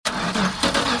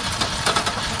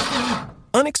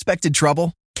Unexpected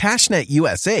trouble? CashNet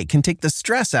USA can take the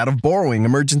stress out of borrowing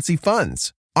emergency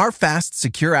funds. Our fast,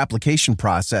 secure application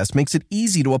process makes it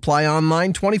easy to apply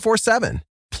online 24/7.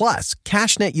 Plus,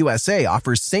 CashNet USA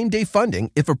offers same-day funding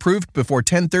if approved before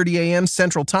 10:30 a.m.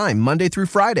 Central Time, Monday through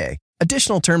Friday.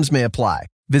 Additional terms may apply.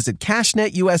 Visit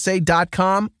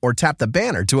CashNetUSA.com or tap the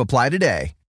banner to apply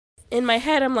today. In my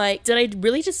head, I'm like, did I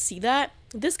really just see that?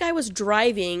 This guy was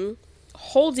driving,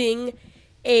 holding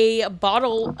a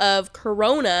bottle of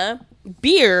Corona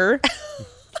beer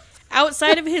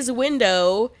outside of his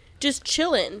window, just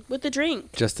chilling with the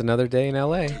drink. Just another day in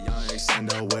LA.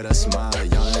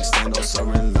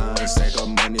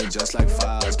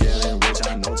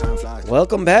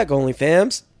 Welcome back,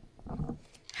 OnlyFams.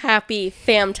 Happy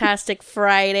Fantastic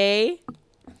Friday.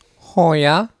 Oh,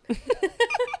 yeah?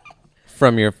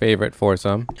 From your favorite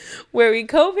foursome. Where we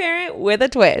co-parent with a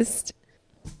twist.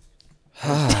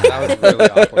 That was really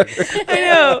awkward. I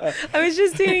know. I was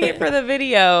just doing it for the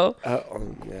video. Oh,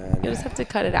 God. I just have to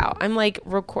cut it out. I'm like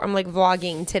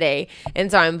vlogging today,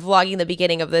 and so I'm vlogging the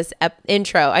beginning of this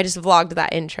intro. I just vlogged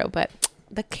that intro, but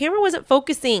the camera wasn't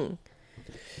focusing.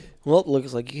 Well, it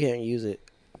looks like you can't use it.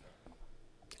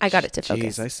 I got it to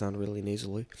focus. Jeez, I sound really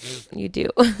nasally. You do.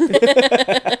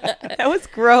 That was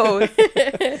gross.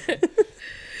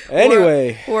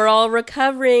 Anyway. We're all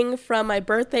recovering from my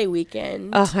birthday weekend.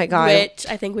 Oh, my God. Which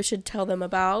I think we should tell them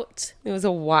about. It was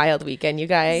a wild weekend, you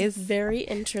guys. Very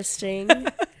interesting.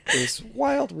 Is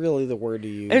wild really the word to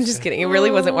use? I'm just kidding. It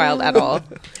really wasn't wild at all.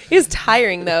 It was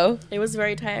tiring, though. It was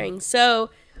very tiring.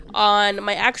 So, on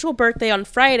my actual birthday on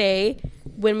Friday,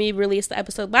 when we released the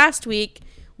episode last week,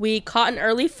 we caught an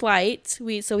early flight.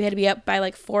 So we had to be up by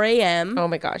like 4 a.m. Oh,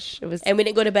 my gosh. It was And we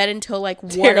didn't go to bed until like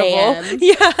 1 terrible. a.m.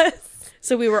 Yes.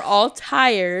 So we were all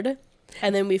tired.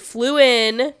 And then we flew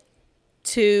in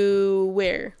to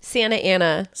where? Santa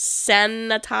Ana.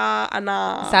 Santa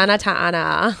Ana.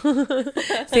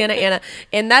 Santa Ana.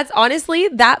 And that's honestly,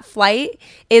 that flight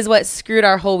is what screwed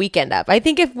our whole weekend up. I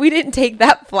think if we didn't take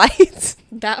that flight.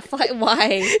 That flight?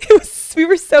 Why? We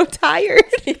were so tired.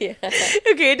 Yeah.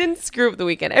 Okay, it didn't screw up the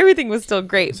weekend. Everything was still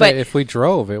great. So but if we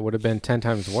drove, it would have been 10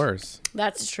 times worse.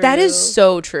 That's true. that is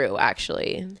so true,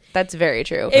 actually. That's very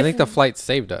true. I think the flight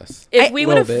saved us. If we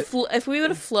would have little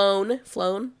bit. flown.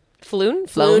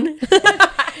 Flown?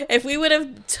 If we would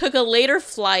have took a later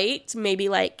flight, maybe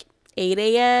like 8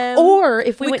 a.m. Or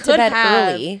if we went to bed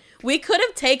early. We could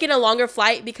have taken a longer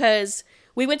flight because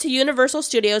we went to Universal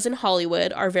Studios in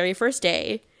Hollywood our very first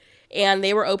day. And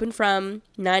they were open from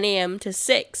 9 a.m. to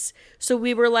 6. So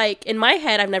we were like, in my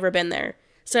head, I've never been there.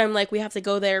 So I'm like, we have to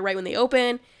go there right when they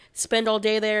open, spend all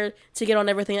day there to get on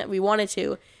everything that we wanted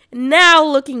to. Now,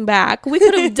 looking back, we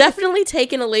could have definitely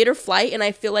taken a later flight, and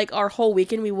I feel like our whole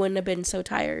weekend we wouldn't have been so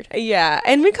tired. Yeah,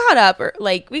 and we caught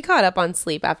up on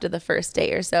sleep after the first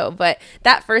day or so, but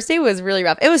that first day was really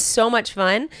rough. It was so much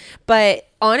fun, but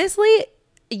honestly,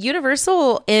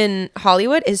 Universal in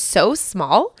Hollywood is so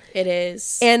small. It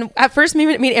is. And at first,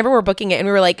 me and Amber were booking it, and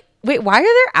we were like, wait, why are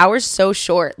their hours so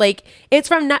short? Like, it's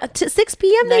from 9 to 6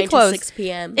 p.m. they 9 close. to 6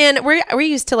 p.m. And we're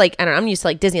used to like, I don't know, I'm used to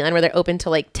like Disneyland where they're open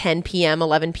till like 10 p.m.,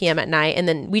 11 p.m. at night. And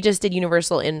then we just did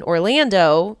Universal in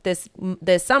Orlando this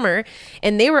summer,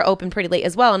 and they were open pretty late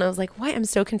as well. And I was like, why? I'm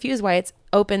so confused why it's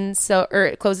open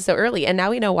it closes so early. And now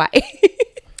we know why.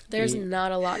 There's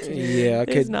not a lot to do. Yeah,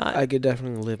 not. I could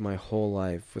definitely live my whole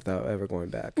life without ever going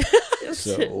back.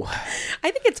 So I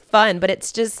think it's fun, but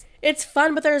it's just... It's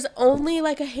fun, but there's only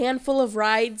like a handful of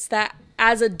rides that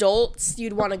as adults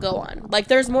you'd want to go on. Like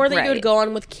there's more that you would go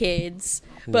on with kids.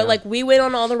 But like we went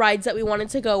on all the rides that we wanted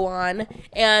to go on.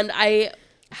 And I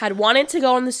had wanted to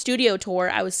go on the studio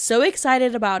tour. I was so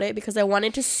excited about it because I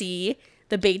wanted to see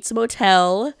the Bates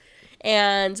Motel.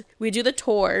 And we do the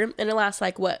tour, and it lasts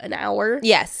like, what, an hour?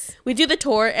 Yes. We do the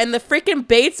tour, and the freaking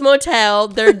Bates Motel,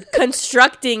 they're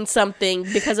constructing something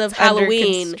because of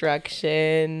Halloween. Under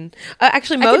construction.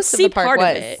 Actually, most of the park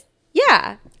was. Of it.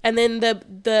 Yeah. And then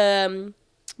the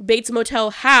Bates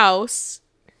Motel house.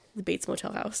 The Bates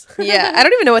Motel house. Yeah, I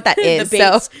don't even know what that is.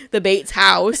 The Bates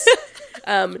house.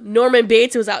 Norman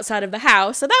Bates was outside of the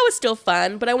house, so that was still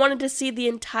fun, but I wanted to see the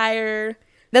entire...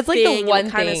 That's like the one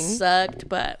thing. Kind of sucked,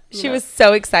 but she was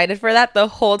so excited for that the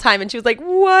whole time, and she was like,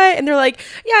 "What?" And they're like,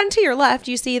 "Yeah." And to your left,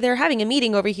 you see they're having a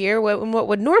meeting over here. What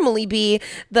would normally be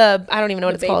I don't even know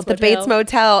what it's called, the Bates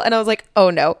Motel. And I was like, "Oh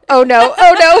no, oh no,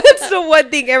 oh no!" It's the one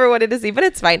thing I ever wanted to see, but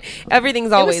it's fine.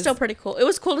 Everything's always. It was still pretty cool. It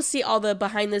was cool to see all the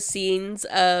behind the scenes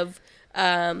of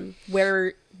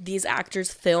where these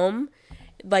actors film,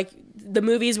 like the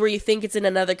movies where you think it's in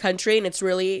another country and it's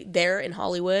really there in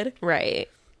Hollywood. Right.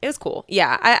 It was cool.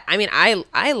 Yeah. I mean,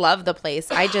 I love the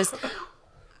place.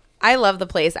 I love the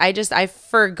place. I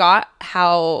forgot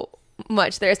how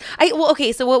much there is.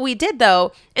 Okay, so what we did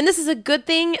though, and this is a good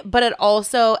thing, but it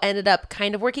also ended up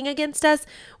kind of working against us,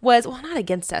 was, well, not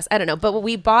against us, I don't know, but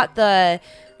we bought who's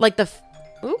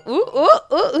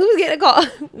getting a call?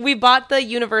 We bought the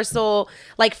Universal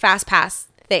like Fast Pass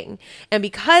thing. And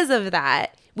because of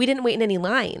that, we didn't wait in any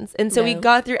lines. And so we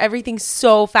got through everything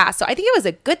so fast. So I think it was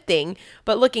a good thing.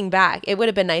 But looking back, it would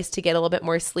have been nice to get a little bit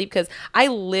more sleep, because I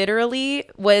literally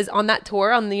was on that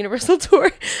tour, on the Universal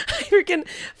tour.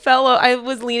 I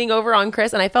was leaning over on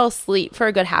Chris and I fell asleep for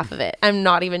a good half of it. I'm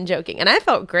not even joking. And I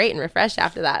felt great and refreshed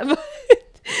after that. But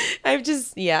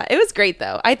it was great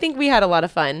though. I think we had a lot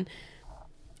of fun.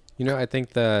 You know, I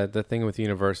think the thing with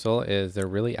Universal is they're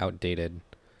really outdated.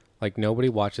 Like, nobody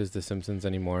watches The Simpsons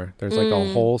anymore. There's like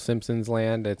a whole Simpsons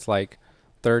land. It's like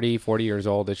 30, 40 years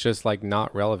old. It's just like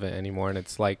not relevant anymore. And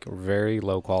it's like very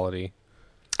low quality.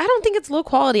 I don't think it's low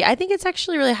quality. I think it's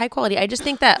actually really high quality. I just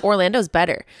think that Orlando's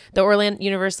better. The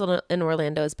Universal in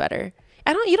Orlando is better.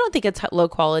 You don't think it's low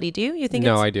quality, do you? You think?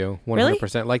 No, I do. 100%.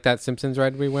 Really? Like that Simpsons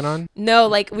ride we went on? No,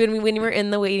 like when we were in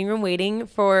the waiting room waiting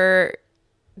for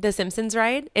the Simpsons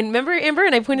ride, and remember, Amber,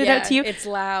 and I pointed out to you, it's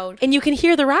loud and you can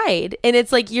hear the ride, and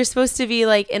it's like you're supposed to be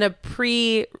like in a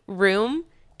pre-room,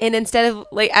 and instead of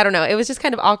like, I don't know, it was just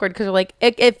kind of awkward because like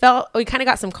it felt, we kind of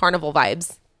got some carnival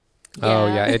vibes. Oh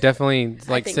yeah, it definitely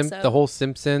like the whole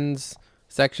Simpsons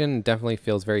section definitely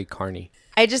feels very carny.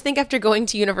 I just think after going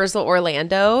to Universal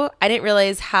Orlando, I didn't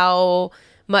realize how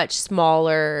much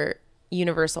smaller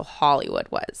Universal Hollywood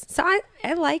was. So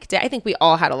I liked it. I think we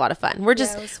all had a lot of fun. We're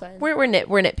just, we're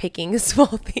nitpicking small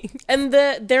things. And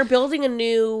they're building a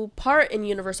new part in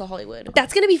Universal Hollywood.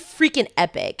 That's going to be freaking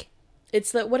epic.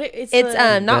 It's not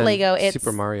Lego. It's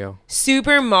Super Mario.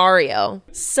 Super Mario.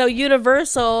 So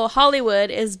Universal Hollywood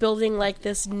is building like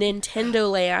this Nintendo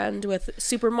land with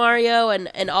Super Mario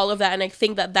and all of that. And I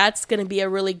think that that's going to be a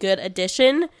really good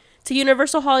addition to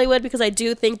Universal Hollywood, because I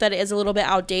do think that it is a little bit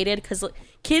outdated, because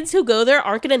kids who go there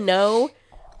aren't going to know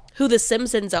who the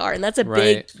Simpsons are. And that's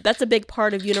a big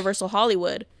part of Universal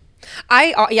Hollywood.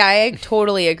 I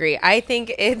totally agree. I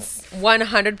think it's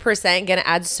 100% going to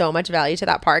add so much value to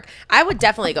that park. I would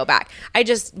definitely go back. I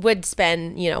just would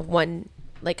spend, one,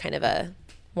 like kind of a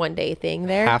one-day thing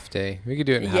there. Half day. We could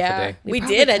do it in half a day. We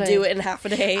did do it in half a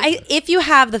day. If you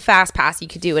have the Fast Pass, you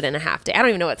could do it in a half day. I don't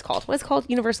even know what it's called. What's it called?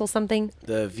 Universal something?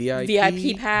 The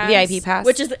VIP pass. VIP pass.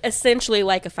 Which is essentially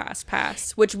like a Fast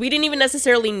Pass, which we didn't even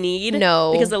necessarily need.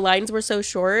 No. Because the lines were so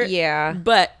short. Yeah.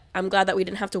 But I'm glad that we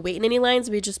didn't have to wait in any lines.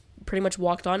 We just pretty much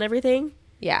walked on everything.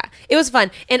 Yeah, it was fun.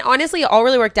 And honestly, it all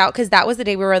really worked out because that was the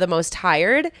day we were the most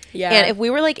tired. Yeah. And if we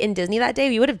were like in Disney that day,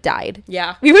 we would have died.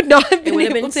 Yeah. We would not have been It would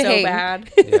have able been to so hang.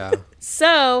 bad. Yeah.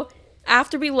 So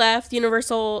after we left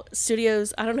Universal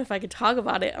Studios, I don't know if I could talk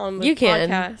about it on the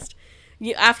podcast.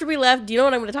 After we left, do you know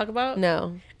what I'm going to talk about?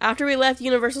 No. After we left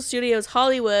Universal Studios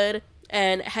Hollywood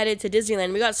and headed to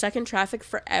Disneyland, we got stuck in traffic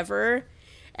forever.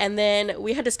 And then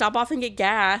we had to stop off and get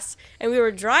gas. And we were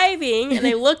driving, and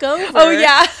I look over. Oh,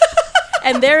 yeah.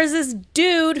 And there's this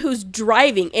dude who's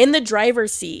driving in the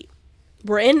driver's seat.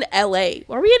 We're in L.A.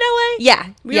 Are we in L.A.? Yeah.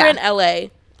 We were in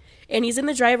L.A. And he's in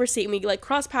the driver's seat, and we like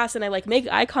cross paths, and I like make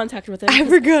eye contact with him. I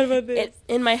forgot about this.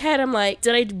 In my head, I'm like,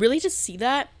 did I really just see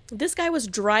that? This guy was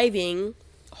driving,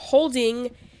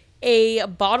 holding a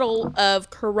bottle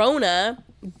of Corona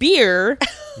beer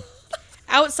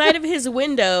outside of his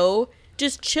window,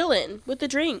 just chilling with the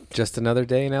drink. Just another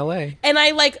day in LA. And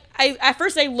I at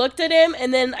first I looked at him,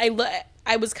 and then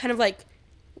I was kind of like,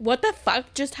 what the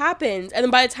fuck just happened? And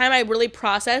then by the time I really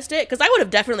processed it, because I would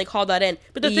have definitely called that in.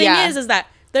 But the thing is that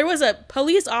there was a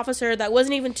police officer that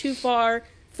wasn't even too far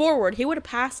forward. He would have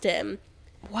passed him.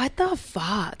 What the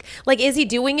fuck? Like, is he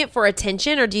doing it for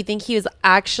attention, or do you think he was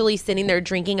actually sitting there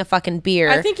drinking a fucking beer?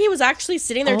 I think he was actually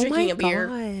sitting there drinking a beer.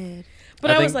 God.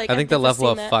 But I was like, I think the level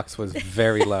of fucks was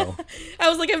very low. I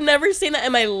was like, I've never seen that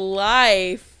in my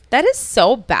life. That is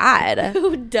so bad.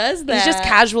 Who does that? He's just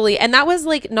casually, and that was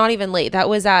like not even late. That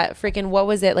was at freaking, what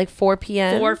was it, like 4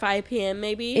 p.m.? 4 or 5 p.m.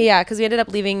 maybe? Yeah, because we ended up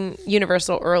leaving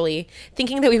Universal early,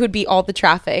 thinking that we would beat all the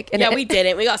traffic. And we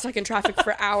didn't. We got stuck in traffic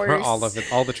for hours. For all of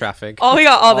it, all the traffic. Oh, we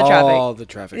got all the traffic. All the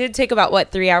traffic. It did take about,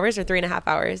 what, 3 hours or 3.5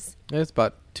 hours? It was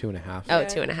about 2.5. Oh,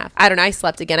 2.5. I don't know. I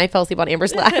slept again. I fell asleep on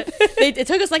Amber's lap. It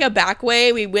took us like a back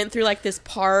way. We went through like this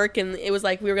park, and it was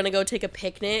like we were going to go take a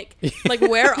picnic. Like,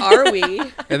 where are we?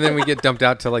 And then we get dumped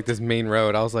out to like this main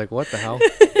road. I was like, what the hell?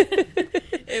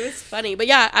 It was funny. But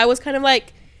yeah, I was kind of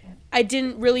like, I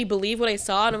didn't really believe what I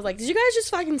saw. And I was like, did you guys just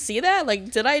fucking see that?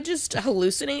 Like, did I just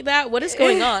hallucinate that? What is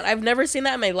going on? I've never seen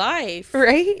that in my life.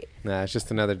 Right? Nah, it's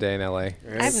just another day in LA.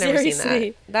 I've never seen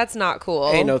that. That's not cool.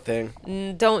 Ain't no thing.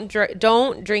 Don't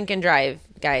drink and drive,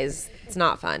 guys. It's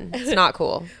not fun. It's not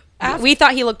cool. We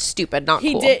thought he looked stupid, not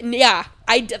cool. He did, yeah.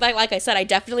 Like I said, I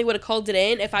definitely would have called it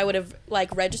in if I would have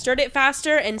like registered it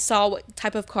faster and saw what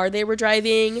type of car they were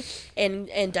driving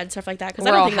and done stuff like that. Because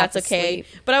I don't think that's okay.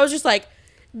 But I was just like,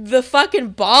 the fucking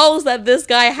balls that this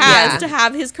guy has to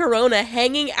have his Corona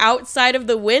hanging outside of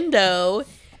the window.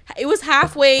 It was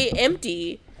halfway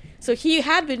empty. So he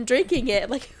had been drinking it.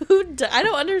 Like, I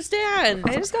don't understand.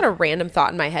 I just got a random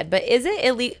thought in my head. But is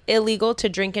it illegal to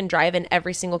drink and drive in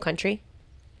every single country?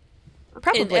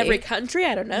 Probably. In every country?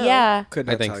 I don't know. Yeah.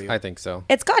 I think so.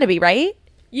 It's got to be, right?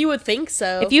 You would think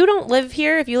so. If you don't live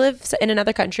here, if you live in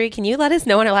another country, can you let us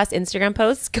know on our last Instagram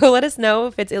post? Go let us know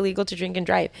if it's illegal to drink and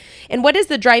drive. And what is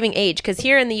the driving age? Because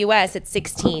here in the U.S., it's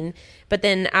 16. But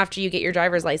then after you get your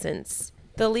driver's license,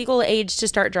 the legal age to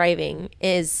start driving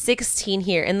is 16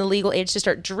 here. And the legal age to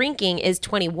start drinking is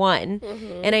 21.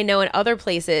 Mm-hmm. And I know in other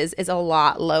places is a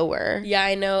lot lower. Yeah,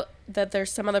 I know that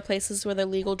there's some other places where the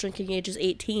legal drinking age is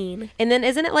 18. And then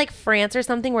isn't it like France or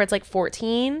something where it's like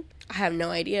 14? I have no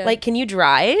idea. Like, can you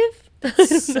drive?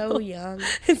 So young.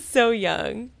 It's so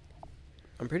young.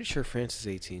 I'm pretty sure France is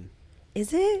 18.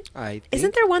 Is it?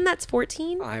 Isn't there one that's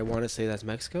 14? I want to say that's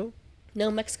Mexico. No,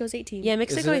 Mexico's 18. Yeah,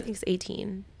 Mexico I think is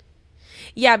 18.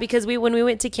 Yeah, because when we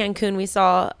went to Cancun, we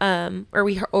saw or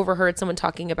we overheard someone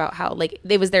talking about how like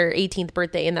it was their 18th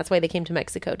birthday and that's why they came to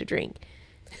Mexico to drink.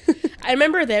 I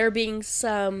remember there being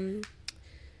some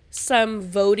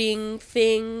voting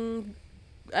thing.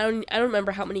 I don't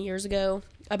remember how many years ago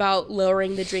about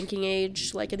lowering the drinking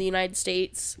age, like in the United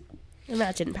States, and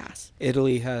that didn't pass.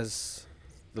 Italy has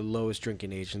the lowest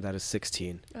drinking age, and that is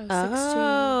 16. Oh, 16.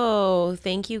 Oh,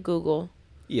 thank you, Google.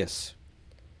 Yes.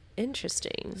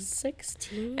 Interesting.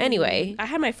 16. Anyway, I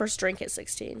had my first drink at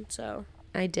 16, so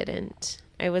I didn't.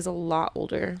 I was a lot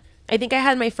older. I think I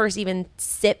had my first even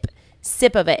sip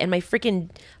of it, and my freaking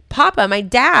papa, my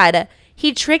dad,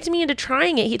 he tricked me into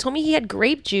trying it. He told me he had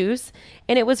grape juice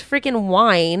and it was freaking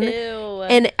wine. Ew.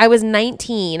 And I was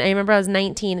 19. I remember I was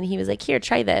 19 and he was like, here,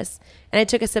 try this. And I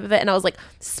took a sip of it and I was like,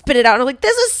 spit it out. And I was like,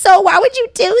 why would you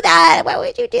do that? Why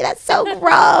would you do that? So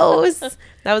gross.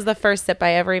 That was the first sip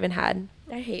I ever even had.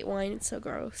 I hate wine. It's so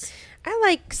gross. I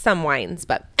like some wines,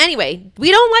 but anyway,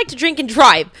 we don't like to drink and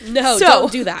drive. No, so,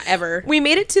 don't do that ever. We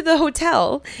made it to the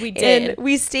hotel. We did. And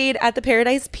we stayed at the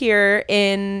Paradise Pier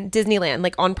in Disneyland,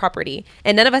 like on property.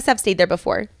 And none of us have stayed there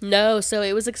before. No, so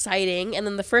it was exciting. And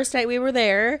then the first night we were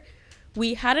there,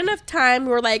 we had enough time.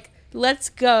 We were like, let's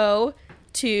go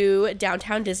to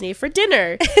downtown Disney for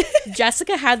dinner.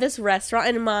 Jessica had this restaurant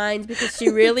in mind because she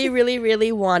really, really,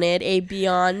 really wanted a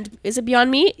Beyond. Is it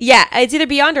Beyond Meat? Yeah, it's either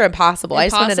Beyond or Impossible. I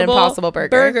just wanted an Impossible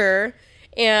burger.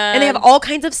 And they have all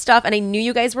kinds of stuff, and I knew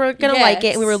you guys were gonna like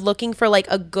it. And we were looking for like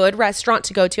a good restaurant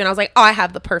to go to, and I was like, oh, I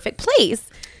have the perfect place.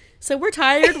 So we're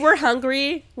tired, we're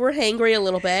hungry, we're hangry a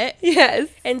little bit. Yes.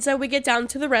 And so we get down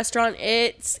to the restaurant.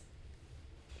 It's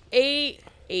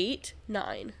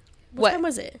 9. What time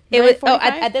was it? It was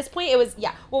at this point it was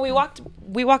Well, we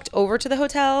walked over to the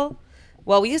hotel.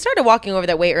 Well, we started walking over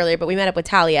there way earlier, but we met up with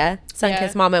Talia,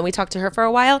 Sunkissed Mama, and we talked to her for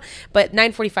a while. But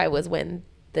 9:45 was when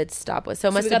the stop was. So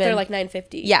it must have been. We got there like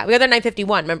 9:50. Yeah, we got there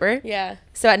 9:51. Remember? Yeah.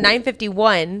 So at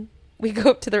 9:51, we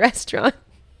go up to the restaurant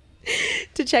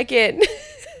to check in.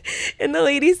 And the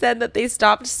lady said that they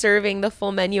stopped serving the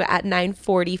full menu at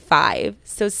 9:45,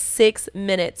 so 6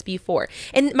 minutes before.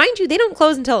 And mind you, they don't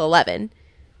close until 11.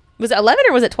 Was it 11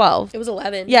 or was it 12? It was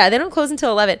 11. Yeah, they don't close until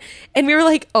 11. And we were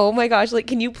like, oh my gosh, like,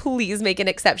 can you please make an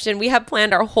exception? We have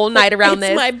planned our whole night around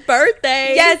this. It's my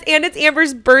birthday. Yes, and it's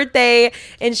Amber's birthday.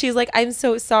 And she's like, I'm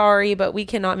so sorry, but we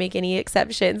cannot make any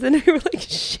exceptions. And we were like,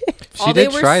 shit. She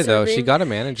did try, though. She got a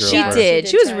manager She over. did.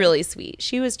 She was really sweet.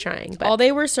 She was trying. But all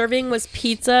they were serving was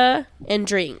pizza and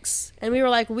drinks. And we were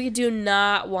like, we do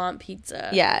not want pizza.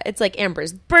 Yeah, it's like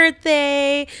Amber's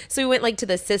birthday. So we went like to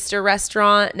the sister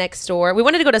restaurant next door. We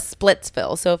wanted to go to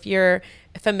Splitsville. So if you're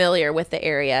familiar with the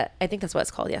area, I think that's what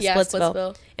it's called. Yeah,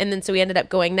 Splitsville. And then so we ended up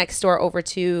going next door over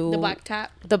to the Black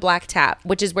Tap. The Black Tap,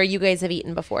 which is where you guys have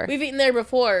eaten before. We've eaten there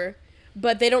before,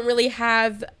 but they don't really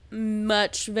have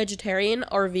much vegetarian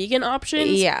or vegan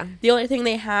options. Yeah. The only thing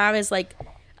they have is like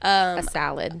a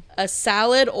salad. A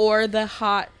salad or the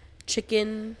hot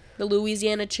chicken, the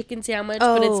Louisiana chicken sandwich,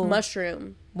 but it's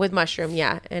mushroom. With mushroom,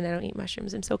 yeah. And I don't eat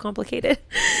mushrooms. I'm so complicated.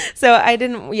 So I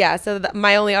didn't, so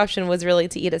my only option was really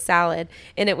to eat a salad.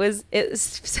 And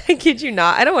I kid you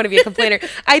not, I don't want to be a complainer.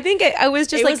 I think I was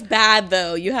just it was bad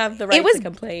though. You have the right to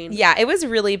complain. Yeah, it was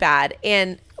really bad.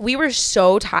 And we were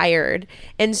so tired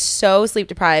and so sleep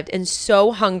deprived and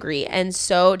so hungry and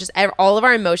so just all of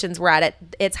our emotions were at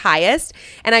its highest.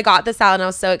 And I got the salad and I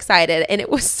was so excited, and it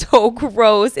was so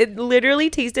gross. It literally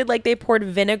tasted like they poured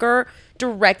vinegar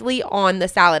directly on the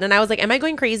salad. And I was like, am I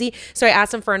going crazy? So I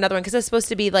asked them for another one because it's supposed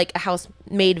to be like a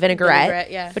house-made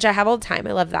vinaigrette, which I have all the time.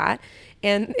 I love that.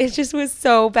 And it just was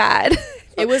so bad.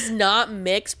 It was not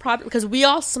mixed properly because we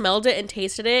all smelled it and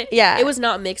tasted it. Yeah. It was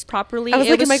not mixed properly. I was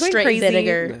it like, was am I going straight crazy?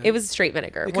 vinegar. It was straight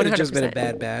vinegar. It could have 100%. just been a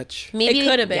bad batch. Maybe it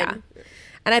could have been. Yeah.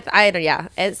 And I don't, yeah.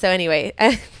 And so anyway,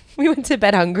 we went to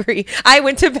bed hungry. I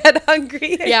went to bed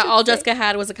hungry. Yeah, all Jessica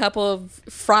had was a couple of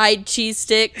fried cheese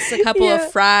sticks, a couple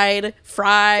of fried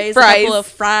fries, a couple of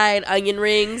fried onion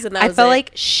rings, and that was felt it.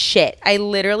 like shit. I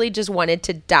literally just wanted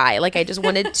to die. Like I just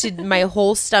wanted to my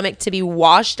whole stomach to be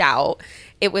washed out.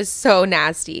 It was so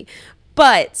nasty.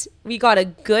 But we got a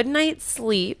good night's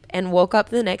sleep and woke up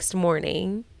the next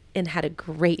morning and had a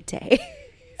great day.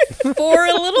 For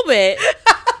a little bit.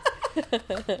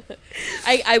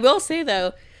 I will say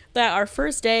though that our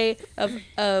first day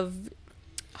of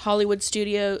Hollywood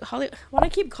Studio, why do I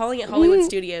keep calling it Hollywood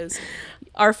Studios?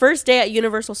 Our first day at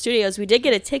Universal Studios, we did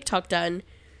get a TikTok done,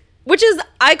 which is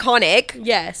iconic.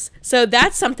 Yes, so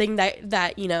that's something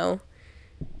that you know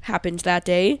happened that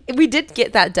day. We did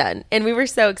get that done, and we were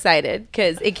so excited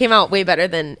because it came out way better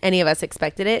than any of us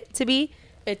expected it to be.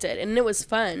 It did, and it was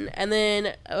fun. And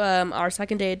then our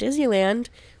second day at Disneyland,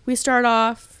 we start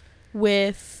off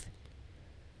with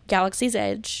Galaxy's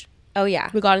Edge. Oh, yeah.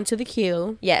 We got into the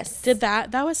queue. Yes. Did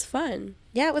that. That was fun.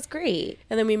 Yeah, it was great.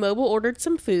 And then we mobile ordered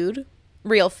some food.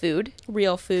 Real food.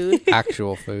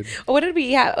 Actual food. What did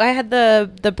we have? I had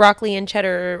the broccoli and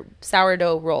cheddar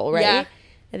sourdough roll, right? Yeah.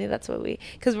 I think that's what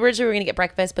because originally we were going to get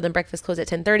breakfast, but then breakfast closed at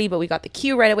 10:30, but we got the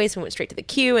queue right away, so we went straight to the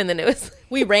queue, and then it was...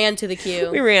 We ran to the queue.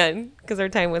 We ran because our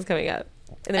time was coming up.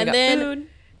 And then we got food.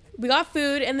 We got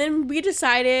food, and then we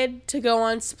decided to go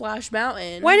on Splash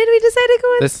Mountain. Why did we decide to go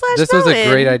on Splash Mountain? This was a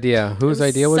great idea. Whose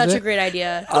idea was it? Such a great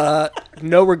idea.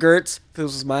 No regrets. This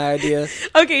was my idea.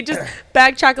 Okay, just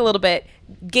backtrack a little bit.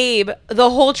 Gabe, the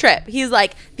whole trip, he's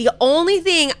like, the only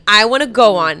thing I want to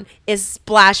go on is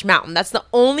Splash Mountain. That's the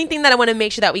only thing that I want to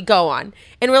make sure that we go on.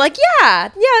 And we're like, yeah,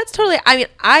 it's totally. I mean,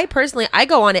 I personally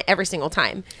go on it every single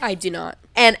time. I do not.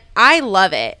 And I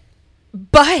love it.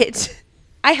 But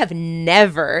I have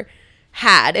never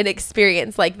had an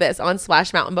experience like this on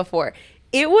Splash Mountain before.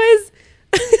 It was...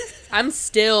 I'm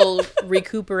still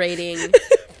recuperating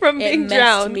from being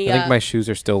drowned. I think my shoes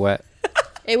are still wet.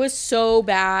 It was so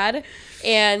bad.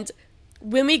 And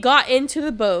when we got into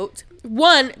the boat,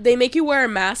 one, they make you wear a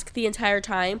mask the entire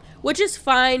time, which is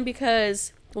fine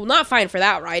because, well, not fine for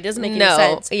that ride. It doesn't make any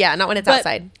sense. Yeah, not when it's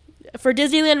outside. For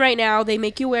Disneyland right now, they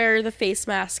make you wear the face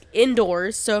mask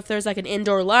indoors. So if there's like an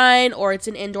indoor line or it's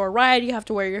an indoor ride, you have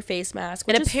to wear your face mask,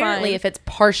 which and apparently is fine. if it's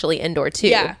partially indoor too.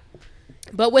 Yeah.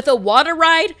 But with a water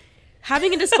ride,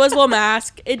 having a disposable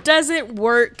mask, it doesn't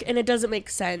work and it doesn't make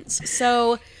sense.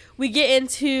 So we get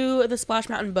into the Splash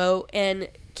Mountain boat, and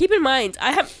keep in mind,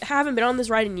 I haven't been on this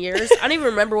ride in years. I don't even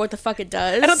remember what the fuck it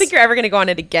does. I don't think you're ever going to go on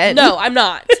it again. No, I'm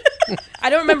not.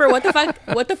 I don't remember what the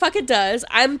fuck it does.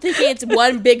 I'm thinking it's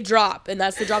one big drop, and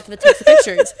that's the drop that takes the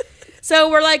pictures.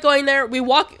 So we're like going there. We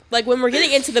walk, like when we're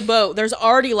getting into the boat, there's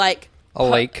already like a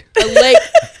lake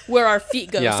where our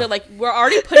feet go. Yeah. So like we're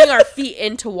already putting our feet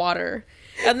into water.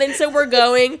 And then so we're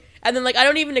going, and then like I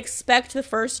don't even expect the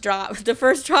first drop. The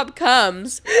first drop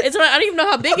comes. I don't even know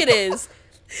how big it is.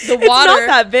 The water. It's not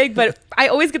that big, but I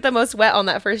always get the most wet on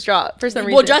that first drop for some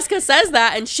reason. Well, Jessica says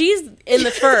that, and she's in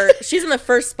the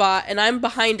first spot, and I'm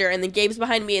behind her, and then Gabe's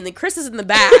behind me, and then Chris is in the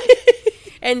back.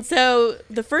 And so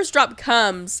the first drop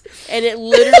comes, and it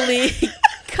literally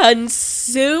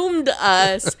consumed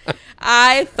us.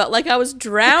 I felt like I was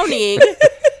drowning.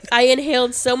 I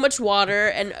inhaled so much water,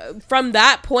 and from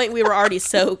that point, we were already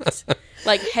soaked,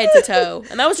 like head to toe.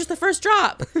 And that was just the first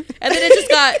drop. And then it just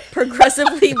got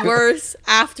progressively worse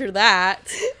after that.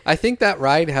 I think that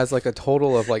ride has like a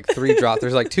total of like 3 drops.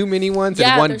 There's like 2 mini ones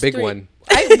and one big 3. one.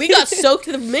 We got soaked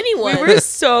the mini one. We were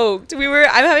soaked. I'm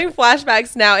having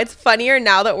flashbacks now. It's funnier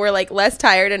now that we're like less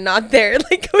tired and not there.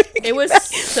 Like it was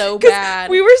so bad.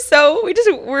 We were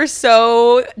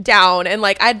so down, and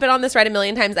like I'd been on this ride a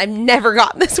million times. I've never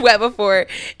gotten this wet before,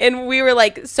 and we were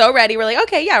like so ready. We're like,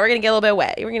 okay, yeah, we're gonna get a little bit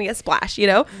wet. We're gonna get splashed,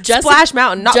 Splash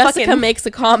Mountain. Not Jessica fucking makes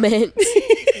a comment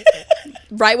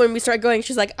right when we start going.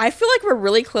 She's like, I feel like we're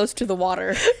really close to the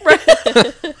water.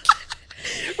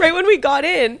 Right when we got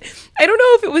in. I don't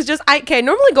know if it was just I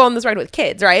normally go on this ride with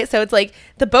kids, right? So it's like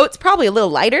the boat's probably a little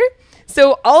lighter.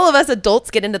 So all of us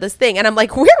adults get into this thing, and I'm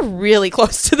like, we're really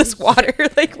close to this water.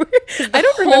 Like, I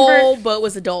don't remember. The whole boat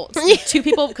was adults. 2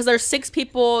 people, because there's 6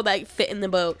 people that fit in the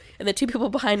boat, and the 2 people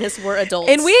behind us were adults.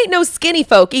 And we ain't no skinny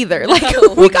folk either. Like,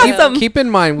 No. we got some. Keep in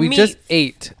mind, we meat. just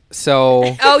ate.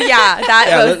 So Oh yeah, that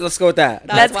Yeah, was. let's go with that.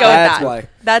 Let's go with That's that. why.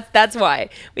 That's why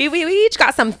we each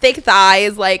got some thick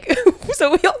thighs, like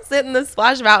so we all sit in the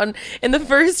splash mountain in the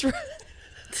first. Literally,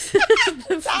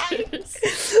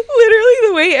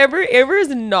 the way Amber is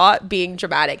not being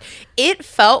dramatic. It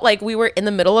felt like we were in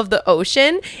the middle of the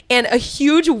ocean and a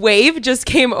huge wave just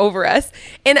came over us,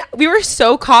 and we were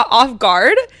so caught off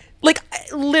guard. Like,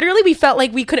 literally, we felt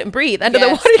like we couldn't breathe under the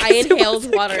water. I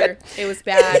inhaled water. It was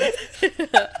bad.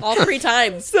 All 3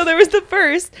 times. So there was the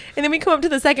first, and then we come up to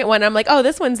the second one. And I'm like, oh,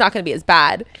 this one's not going to be as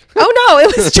bad. Oh, no,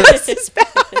 it was just as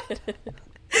bad.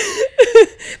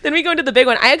 Then we go into the big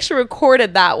one. I actually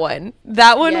recorded that one.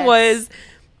 That one was...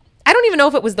 I don't even know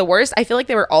if it was the worst. I feel like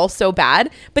they were all so bad,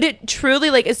 but it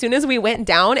truly, like, as soon as we went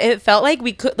down, it felt like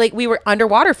we were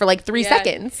underwater for like 3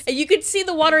 seconds. And you could see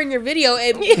the water in your video.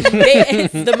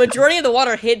 The majority of the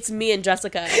water hits me and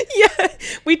Jessica. Yeah,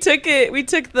 we took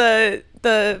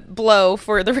the blow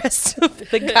for the rest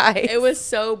of the guys. It was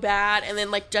so bad. And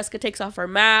then, like, Jessica takes off her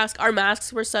mask. Our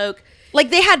masks were soaked. Like,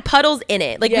 they had puddles in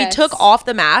it. Like, we took off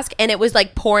the mask and it was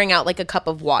like pouring out like a cup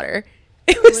of water.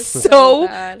 It was so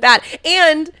bad.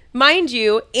 And mind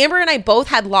you, Amber and I both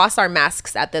had lost our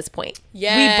masks at this point.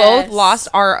 Yes. We both lost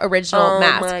our original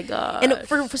mask. Oh my God. And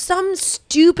for some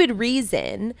stupid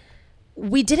reason,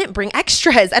 we didn't bring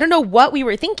extras. I don't know what we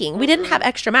were thinking. We didn't have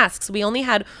extra masks. We only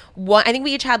had one. I think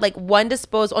we each had like one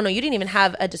disposable. Oh no, you didn't even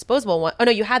have a disposable one. Oh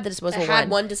no, you had the disposable one. I had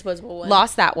one disposable one.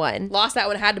 Lost that one.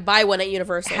 Had to buy one at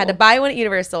Universal. Had to buy one at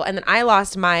Universal, and then I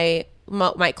lost my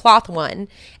cloth one,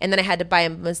 and then I had to buy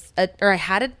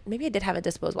maybe I did have a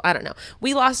disposable. I don't know.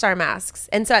 We lost our masks,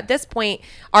 and so at this point,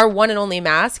 our one and only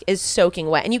mask is soaking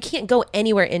wet, and you can't go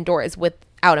anywhere indoors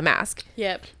without a mask.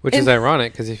 Yep. Which is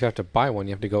ironic because if you have to buy one,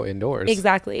 you have to go indoors.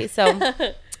 Exactly. So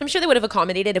I'm sure they would have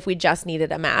accommodated if we just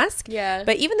needed a mask. Yeah.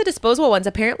 But even the disposable ones,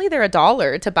 apparently they're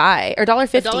 $1 to buy, or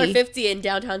 $1.50. $1.50 in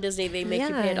downtown Disney. They make you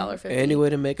pay $1.50. Any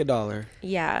way to make $1.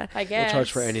 Yeah. I guess. We'll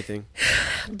charge for anything.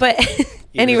 But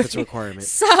Anyway, if it's a requirement.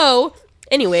 So,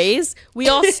 anyways, we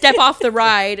all step off the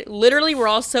ride. Literally, we're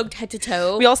all soaked head to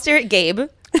toe. we all stare at Gabe.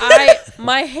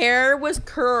 My hair was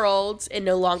curled and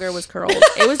no longer was curled.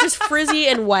 It was just frizzy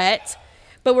and wet.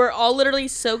 But we're all literally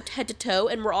soaked head to toe,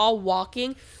 and we're all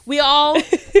walking. We all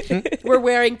were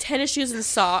wearing tennis shoes and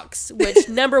socks, which,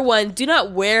 number one, do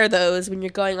not wear those when you're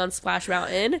going on Splash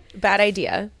Mountain. Bad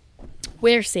idea.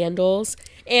 Wear sandals.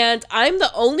 And I'm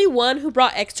the only one who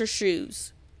brought extra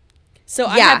shoes. So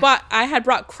I had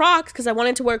brought Crocs because I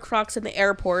wanted to wear Crocs in the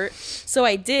airport. So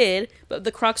I did, but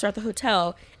the Crocs are at the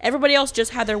hotel. Everybody else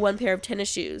just had their one pair of tennis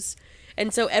shoes.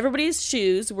 And so everybody's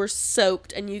shoes were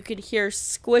soaked, and you could hear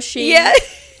squishing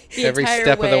the every entire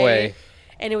step of the way.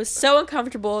 And it was so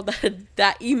uncomfortable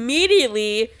that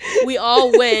immediately we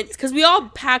all went, because we all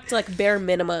packed like bare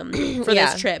minimum for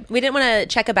this trip. We didn't want to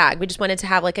check a bag. We just wanted to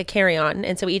have like a carry-on.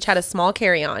 And so we each had a small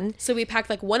carry-on. So we packed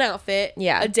like one outfit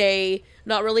Yeah. a day,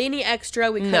 not really any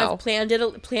extra. We kind of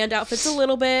planned outfits a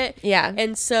little bit. Yeah.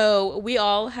 And so we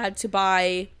all had to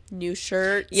buy new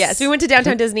shirts. Yes, we went to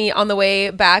downtown Disney on the way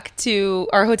back to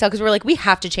our hotel because we were like, we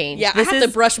have to change. Yeah, I have to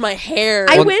brush my hair.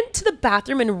 I went to the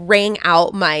bathroom and wrang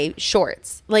out my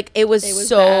shorts. Like, it was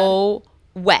so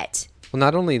wet. Well,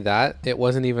 not only that, it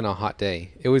wasn't even a hot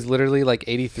day. It was literally like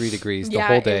 83 degrees the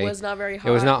whole day. It was not very hot.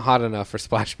 It was not hot enough for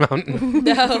Splash Mountain.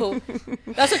 No.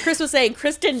 That's what Chris was saying.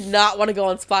 Chris did not want to go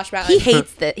on Splash Mountain.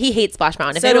 He hates Splash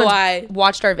Mountain. So if do anyone's I.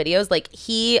 watched our videos, like,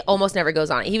 he almost never goes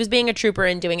on it. He was being a trooper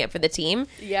and doing it for the team.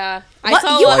 Yeah. You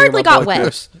hardly got wet.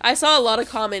 Chris. I saw a lot of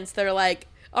comments that are like,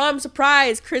 oh, I'm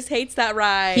surprised Chris hates that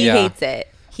ride. He hates it.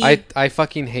 I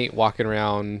fucking hate walking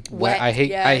around wet. I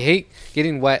hate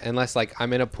getting wet unless like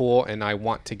I'm in a pool and I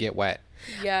want to get wet.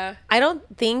 Yeah. I don't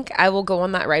think I will go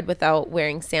on that ride without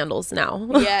wearing sandals now.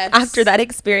 Yes. After that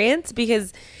experience,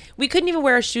 because we couldn't even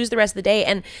wear our shoes the rest of the day.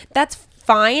 And that's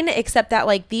fine, except that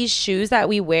like these shoes that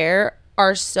we wear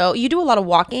are you do a lot of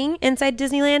walking inside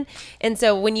Disneyland, and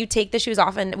so when you take the shoes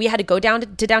off, and we had to go down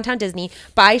to downtown Disney,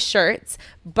 buy shirts,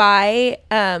 buy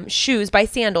shoes, buy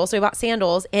sandals. So we bought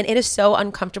sandals, and it is so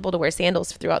uncomfortable to wear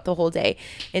sandals throughout the whole day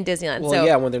in Disneyland. Well, so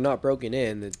yeah, when they're not broken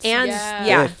in, it's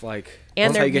Yeah. like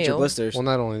And that's how they're you get your new. blisters. Well,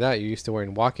 not only that, you're used to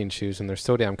wearing walking shoes and they're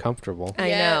so damn comfortable. I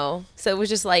Yeah. know. So it was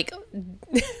just like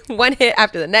one hit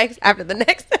after the next, after the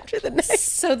next, after the next.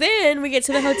 So then we get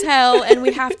to the hotel and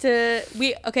we have to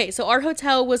so our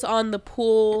hotel was on the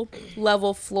pool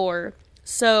level floor.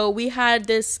 So we had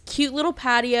this cute little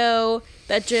patio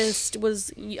that just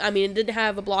was, I mean, it didn't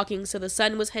have a blocking, so the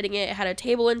sun was hitting it. It had a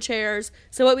table and chairs.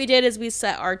 So what we did is we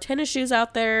set our tennis shoes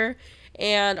out there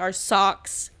and our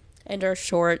socks and our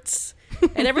shorts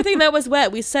and everything that was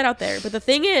wet, we set out there. But the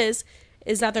thing is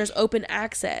that there's open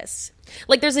access.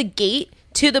 Like there's a gate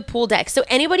to the pool deck. So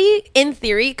anybody in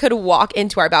theory could walk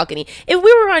into our balcony. If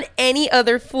we were on any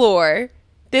other floor,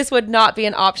 this would not be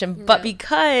an option. No. But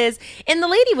because, and the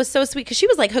lady was so sweet because she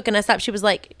was like hooking us up. She was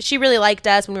like, she really liked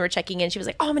us when we were checking in. She was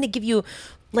like, oh, I'm going to give you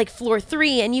like floor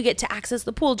 3 and you get to access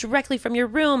the pool directly from your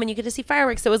room and you get to see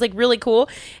fireworks. So it was like really cool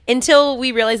until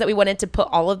we realized that we wanted to put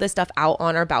all of this stuff out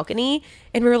on our balcony.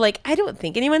 And we were like, I don't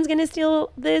think anyone's going to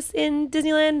steal this in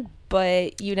Disneyland,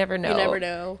 but you never know. You never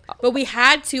know. But we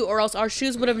had to, or else our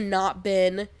shoes would have not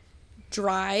been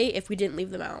dry if we didn't leave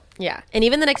them out. Yeah. And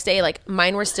even the next day, like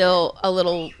mine were still a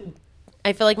little,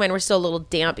 I feel like mine were still a little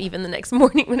damp even the next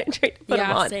morning when I tried to put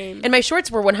them on. Same. And my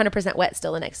shorts were 100% wet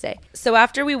still the next day. So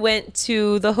after we went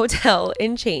to the hotel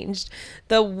and changed,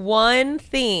 the one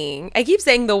thing, I keep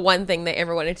saying the one thing that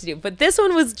Amber wanted to do, but this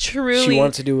one was truly. She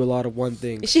wanted to do a lot of one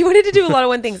things. She wanted to do a lot of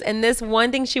one things. And this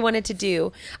one thing she wanted to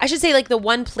do, I should say like the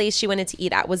one place she wanted to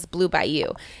eat at was Blue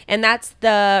Bayou. And that's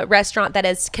the restaurant that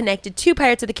is connected to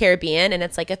Pirates of the Caribbean. And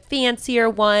it's like a fancier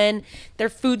one. Their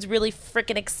food's really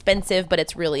freaking expensive, but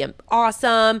it's really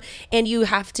awesome. And you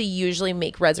have to usually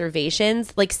make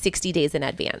reservations like 60 days in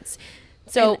advance.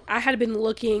 So and I had been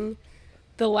looking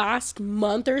the last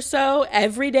month or so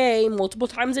every day, multiple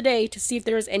times a day, to see if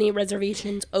there was any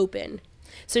reservations open.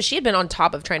 So she had been on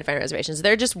top of trying to find reservations.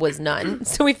 There just was none.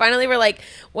 So we finally were like,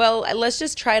 well, let's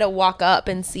just try to walk up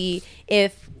and see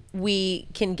if we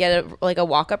can get a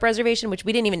walk-up reservation, which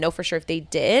we didn't even know for sure if they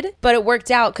did. But it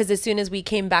worked out because as soon as we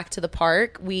came back to the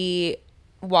park, we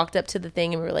walked up to the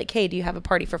thing and we were like, hey, do you have a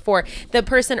party for 4? The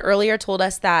person earlier told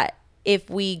us that if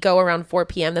we go around 4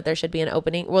 p.m. that there should be an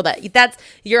opening. Well, that's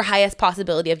your highest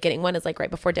possibility of getting one is like right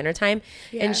before dinner time.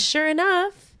 Yeah. And sure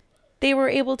enough, they were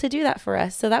able to do that for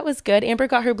us. So that was good. Amber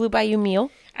got her Blue Bayou meal.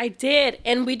 I did.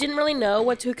 And we didn't really know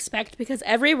what to expect because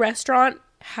every restaurant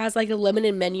has like a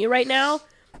limited menu right now.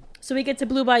 So we get to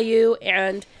Blue Bayou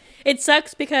and it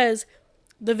sucks because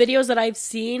the videos that I've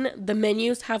seen, the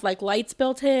menus have like lights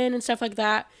built in and stuff like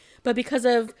that. But because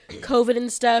of COVID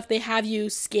and stuff, they have you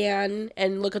scan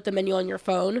and look at the menu on your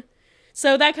phone.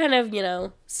 So that kind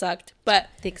of, sucked. But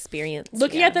the experience.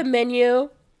 Looking at the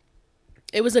menu,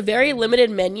 it was a very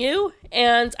limited menu.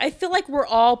 And I feel like we're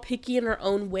all picky in our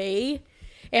own way.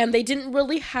 And they didn't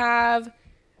really have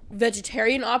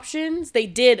vegetarian options. They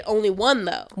did only one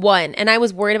though. One. And I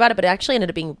was worried about it, but it actually ended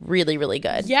up being really, really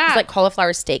good. Yeah. It's like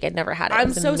cauliflower steak. I'd never had it.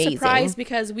 I'm so amazing. Surprised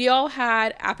because we all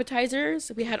had appetizers,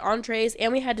 we had entrees,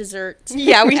 and we had desserts.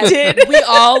 Yeah, we did. We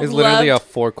all It's literally a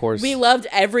 4-course. We loved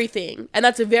everything. And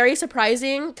that's very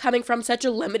surprising coming from such a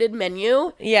limited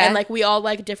menu. Yeah. And like we all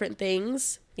like different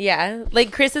things. Yeah.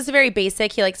 Like Chris is very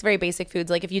basic. He likes very basic foods.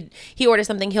 Like if he orders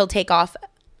something, he'll take off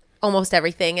almost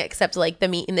everything except like the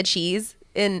meat and the cheese.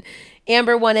 And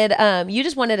Amber wanted, you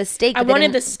just wanted a steak. I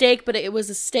wanted the steak, but it was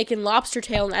a steak and lobster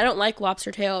tail, and I don't like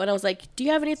lobster tail. And I was like, do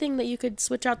you have anything that you could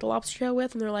switch out the lobster tail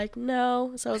with? And they're like,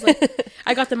 no. So I was like,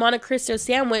 I got the Monte Cristo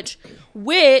sandwich,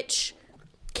 which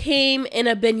came in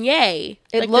a beignet.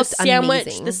 It looked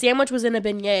amazing. The sandwich was in a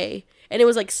beignet, and it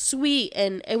was like sweet,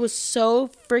 and it was so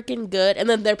freaking good. And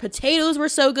then their potatoes were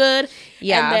so good.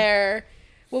 Yeah. And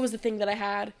what was the thing that I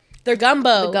had? Their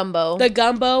gumbo. The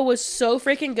gumbo was so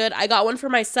freaking good. I got one for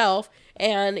myself,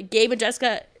 and Gabe and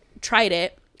Jessica tried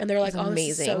it, and they're like, oh,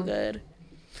 this is so good.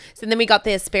 So then we got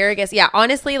the asparagus. Yeah,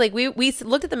 honestly, like we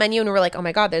looked at the menu and we were like, oh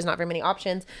my God, there's not very many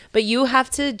options. But you have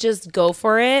to just go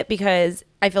for it because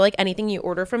I feel like anything you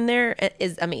order from there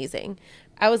is amazing.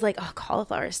 I was like, oh,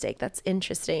 cauliflower steak. That's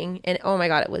interesting. And oh my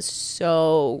God, it was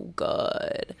so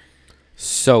good.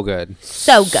 So good.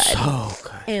 So good. So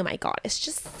good. Oh my God, it's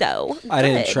just so good. I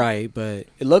didn't try it, but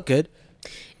it looked good.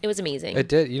 It was amazing. It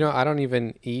did. I don't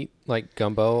even eat like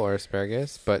gumbo or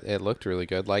asparagus, but it looked really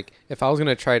good. Like if I was going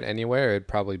to try it anywhere, it'd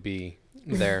probably be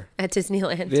there. At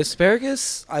Disneyland. The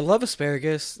asparagus, I love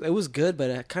asparagus. It was good, but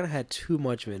it kind of had too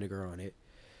much vinegar on it.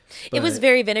 It was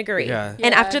very vinegary. Yeah.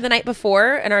 And after the night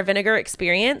before and our vinegar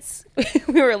experience,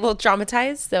 we were a little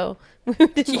traumatized, so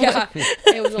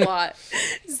it was a lot.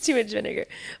 It's too much vinegar.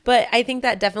 But I think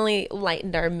that definitely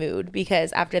lightened our mood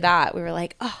because after that we were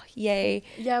like, oh, yay.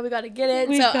 Yeah, we got to get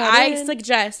in. So I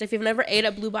suggest if you've never ate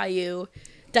at Blue Bayou,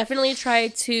 definitely try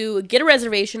to get a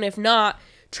reservation. If not,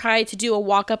 try to do a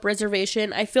walk-up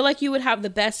reservation. I feel like you would have the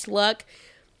best luck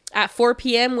at 4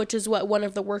 p.m., which is what one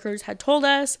of the workers had told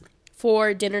us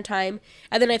for dinner time.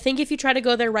 And then I think if you try to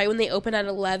go there right when they open at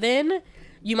 11,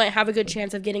 you might have a good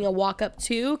chance of getting a walk up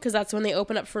too, because that's when they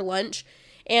open up for lunch.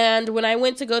 And when I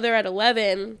went to go there at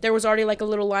 11, there was already like a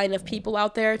little line of people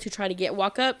out there to try to get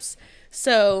walk ups.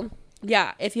 So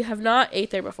yeah, if you have not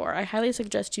ate there before, I highly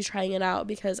suggest you trying it out,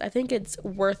 because I think it's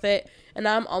worth it. And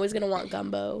I'm always going to want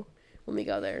gumbo when we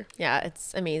go there. Yeah,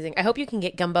 it's amazing. I hope you can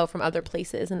get gumbo from other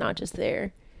places and not just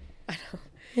there. I know.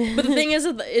 But the thing is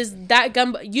that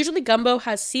gumbo, usually gumbo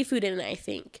has seafood in it, I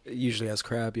think. It usually has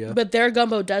crab, yeah. But their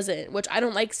gumbo doesn't, which I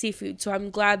don't like seafood. So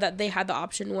I'm glad that they had the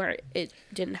option where it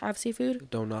didn't have seafood.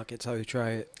 Don't knock it till you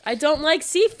try it. I don't like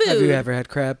seafood. Have you ever had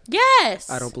crab? Yes.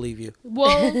 I don't believe you.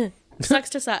 Well, sucks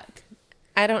to suck.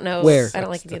 I don't know. Where? I don't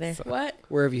like it either. What?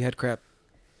 Where have you had crab?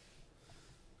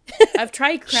 I've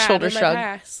tried crab Shoulder in my shrug.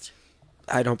 past.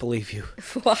 I don't believe you.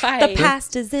 Why? The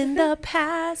past is in the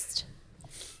past.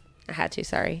 I had to,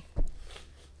 sorry.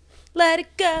 Let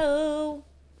it go.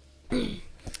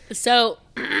 So,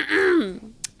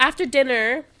 after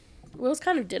dinner, well, it was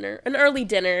kind of dinner, an early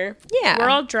dinner. Yeah. We're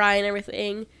all dry and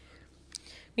everything.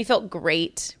 We felt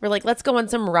great. We're like, let's go on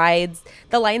some rides.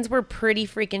 The lines were pretty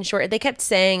freaking short. They kept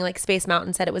saying, like, Space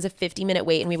Mountain said it was a 50-minute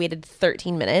wait, and we waited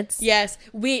 13 minutes. Yes,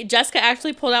 Jessica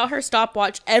actually pulled out her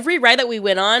stopwatch. Every ride that we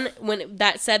went on, when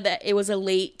that said that it was a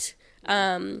late,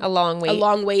 A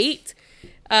long wait.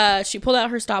 She pulled out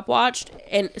her stopwatch.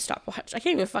 I can't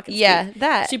even fucking speak. Yeah,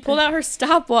 that. She pulled out her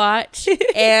stopwatch,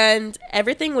 and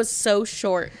everything was so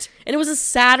short. And it was a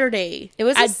Saturday. It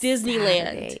was at a Disneyland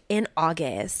Saturday in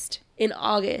August. in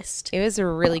August. It was a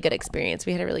really good experience.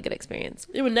 We had a really good experience.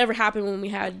 It would never happen when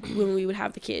we would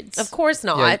have the kids. Of course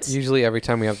not. Yeah, usually every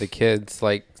time we have the kids,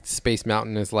 like Space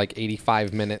Mountain is like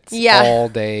 85 minutes Yeah. all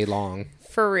day long.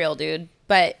 For real, dude.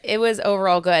 But it was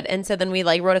overall good. And so then we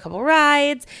like rode a couple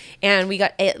rides, and we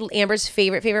got Amber's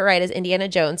favorite ride is Indiana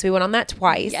Jones. So we went on that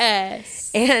twice.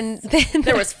 Yes. And then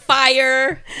There was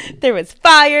fire. there was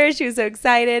fire. She was so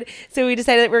excited. So we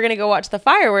decided that we were going to go watch the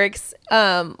fireworks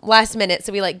last minute.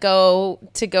 So we like go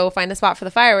find a spot for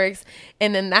the fireworks.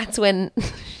 And then that's when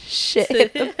shit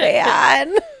hit the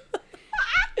fan.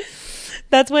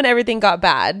 That's when everything got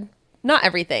bad. Not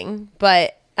everything,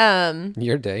 but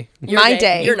Your day.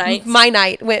 my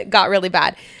night got really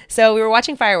bad. So we were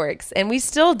watching fireworks, and we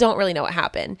still don't really know what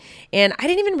happened. And I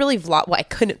didn't even really vlog. Well, I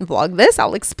couldn't vlog this.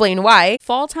 I'll explain why.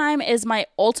 Fall time is my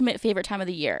ultimate favorite time of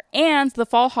the year, and the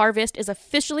fall harvest is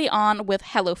officially on with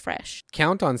HelloFresh.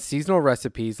 Count on seasonal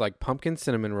recipes like pumpkin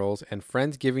cinnamon rolls and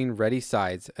Friendsgiving ready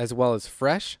sides, as well as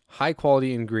fresh,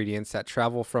 high-quality ingredients that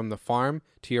travel from the farm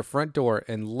to your front door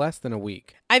in less than a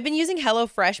week. I've been using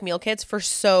HelloFresh meal kits for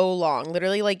so long,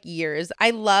 literally like years.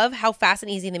 I love how fast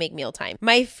and easy they make mealtime.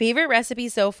 My favorite recipe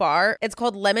so far, it's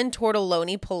called lemon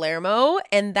tortelloni Palermo,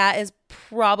 and that is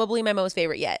probably my most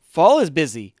favorite yet. Fall is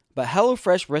busy, but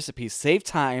HelloFresh recipes save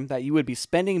time that you would be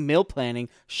spending meal planning,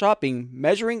 shopping,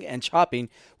 measuring, and chopping,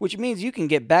 which means you can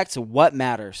get back to what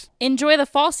matters. Enjoy the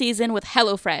fall season with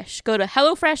HelloFresh. Go to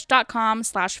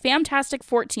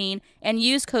HelloFresh.com/Fantastic14 and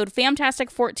use code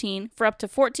Fantastic14 for up to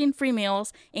 14 free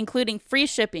meals, including free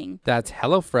shipping. That's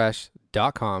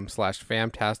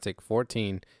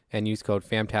HelloFresh.com/Fantastic14 and use code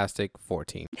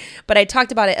Fantastic14. But I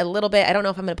talked about it a little bit. I don't know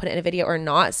if I'm going to put it in a video or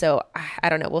not. So I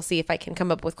don't know. We'll see if I can come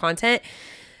up with content.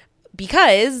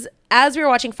 Because as we were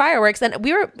watching fireworks, and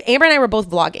Amber and I were both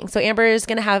vlogging. So Amber is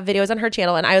going to have videos on her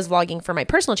channel, and I was vlogging for my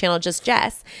personal channel, just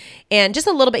Jess, and just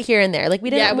a little bit here and there. Like we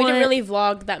didn't really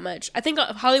vlog that much. I think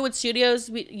Hollywood Studios,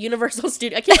 Universal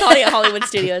Studios. I keep calling it Hollywood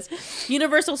Studios.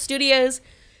 Universal Studios.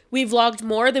 We vlogged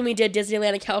more than we did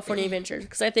Disneyland and California Adventures,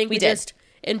 because I think we just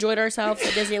enjoyed ourselves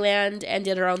at Disneyland and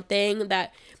did our own thing.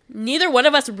 That neither one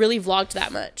of us really vlogged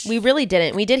that much. We really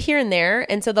didn't. We did here and there.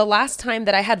 And so the last time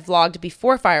that I had vlogged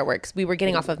before fireworks, we were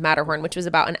getting off of Matterhorn, which was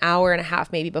about an hour and a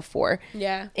half maybe before.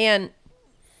 Yeah. And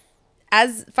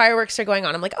as fireworks are going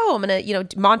on, I'm like, oh, I'm going to,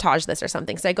 montage this or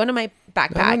something. So I go into my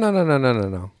backpack.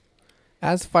 No.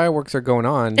 As fireworks are going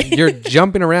on, you're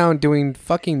jumping around doing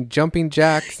fucking jumping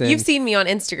jacks. And You've seen me on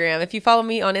Instagram. If you follow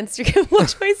me on Instagram,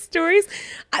 watch my stories.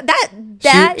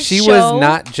 She was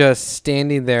not just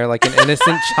standing there like an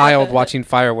innocent child watching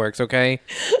fireworks, okay?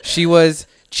 She was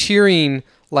cheering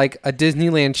like a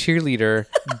Disneyland cheerleader,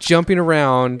 jumping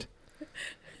around.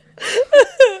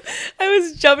 I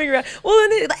was jumping around. Well,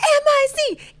 then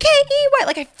MICKEY.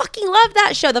 Like, I fucking love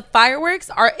that show. The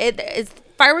fireworks are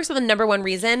Fireworks are the number one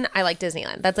reason I like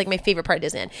Disneyland. That's like my favorite part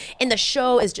of Disneyland. And the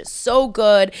show is just so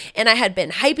good. And I had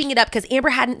been hyping it up because Amber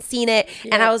hadn't seen it.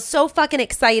 Yeah. And I was so fucking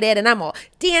excited. And I'm all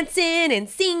dancing and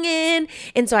singing.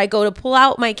 And so I go to pull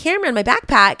out my camera in my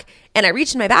backpack. And I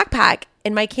reach in my backpack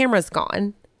and my camera's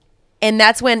gone. And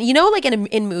that's when, like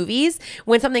in movies,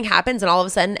 when something happens and all of a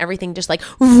sudden everything just like,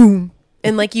 vroom,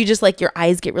 And like you just like your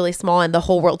eyes get really small and the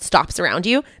whole world stops around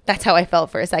you. That's how I felt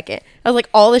for a second. I was like,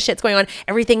 all the shit's going on.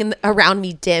 Everything around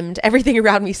me dimmed. Everything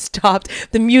around me stopped.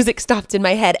 The music stopped in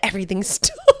my head. Everything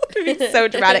stopped. It's so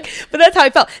dramatic. But that's how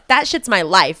I felt. That shit's my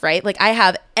life, right? Like I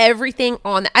have everything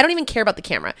on. I don't even care about the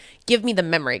camera. Give me the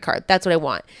memory card. That's what I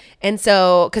want. And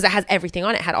so, because it has everything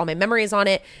on it. It had all my memories on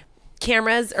it.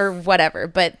 Cameras or whatever.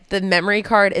 But the memory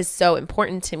card is so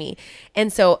important to me.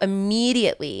 And so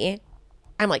immediately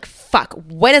I'm like, fuck,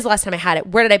 when is the last time I had it?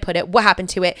 Where did I put it? What happened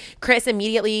to it? Chris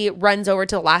immediately runs over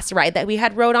to the last ride that we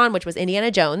had rode on, which was Indiana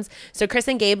Jones. So Chris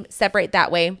and Gabe separate that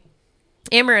way.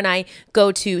 Amber and I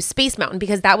go to Space Mountain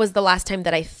because that was the last time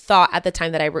that I thought at the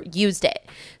time that I used it.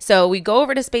 So we go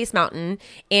over to Space Mountain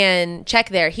and check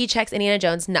there. He checks Indiana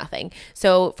Jones, nothing.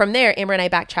 So from there, Amber and I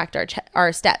backtracked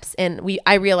our steps. And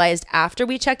I realized after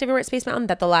we checked everywhere at Space Mountain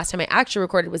that the last time I actually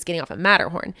recorded was getting off at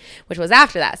Matterhorn, which was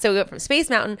after that. So we went from Space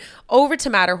Mountain over to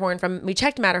Matterhorn. We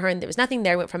checked Matterhorn. There was nothing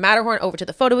there. We went from Matterhorn over to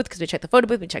the photo booth because we checked the photo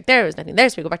booth. We checked there. There was nothing there.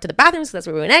 So we go back to the bathrooms because that's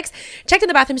where we went next. Checked in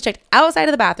the bathrooms, checked outside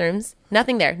of the bathrooms.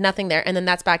 Nothing there. And then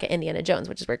that's back at Indiana Jones,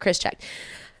 which is where Chris checked.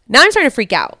 Now I'm starting to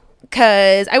freak out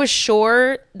because I was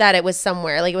sure that it was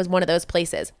somewhere, like it was one of those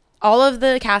places. All of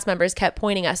the cast members kept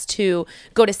pointing us to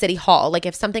go to City Hall. Like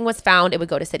if something was found, it would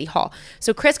go to City Hall.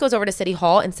 So Chris goes over to City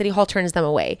Hall and City Hall turns him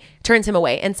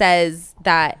away and says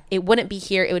that it wouldn't be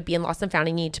here. It would be in Lost and Found.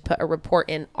 You need to put a report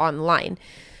in online.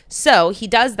 So he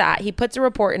does that. He puts a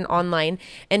report in online.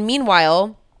 And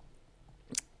meanwhile,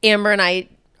 Amber and I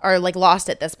are like lost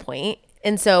at this point.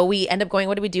 And so we end up going,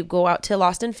 what do we do? Go out to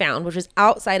Lost and Found, which was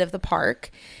outside of the park.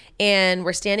 And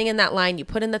we're standing in that line. You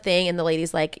put in the thing and the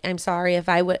lady's like, I'm sorry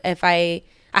I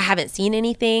haven't seen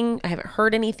anything. I haven't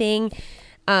heard anything.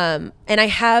 And I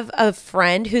have a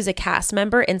friend who's a cast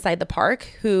member inside the park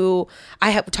who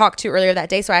I have talked to earlier that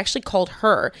day. So I actually called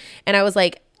her and I was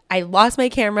like, I lost my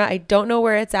camera. I don't know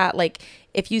where it's at. Like,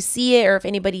 if you see it or if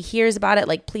anybody hears about it,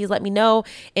 like, please let me know.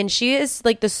 And she is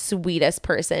like the sweetest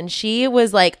person. She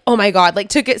was like, oh my God, like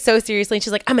took it so seriously. And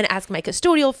she's like, I'm going to ask my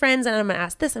custodial friends and I'm going to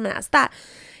ask this, I'm going to ask that.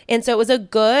 And so it was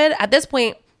at this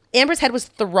point, Amber's head was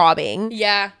throbbing.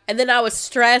 Yeah. And then I was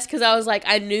stressed because I was like,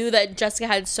 I knew that Jessica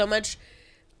had so much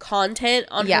content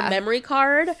on her memory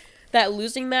card that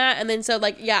losing that. And then so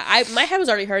like, yeah, my head was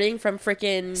already hurting from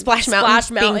freaking Splash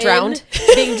Mountain being drowned.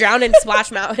 being drowned in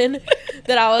Splash Mountain,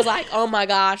 that I was like, oh my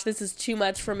gosh, this is too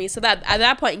much for me. So that at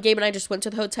that point, Gabe and I just went to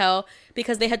the hotel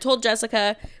because they had told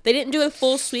Jessica they didn't do a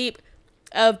full sweep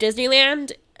of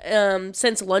Disneyland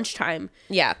since lunchtime.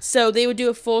 Yeah. So they would do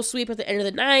a full sweep at the end of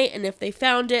the night, and if they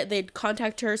found it, they'd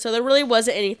contact her. So there really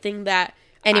wasn't anything that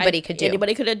anybody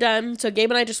could have done. So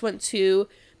Gabe and I just went to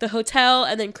the hotel,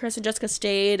 and then Chris and Jessica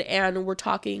stayed and were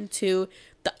talking to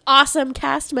the awesome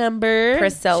cast member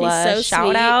Priscilla. She's so Shout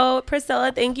sweet. out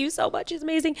Priscilla, thank you so much, she's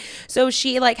amazing. So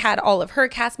she like had all of her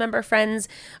cast member friends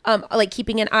like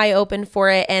keeping an eye open for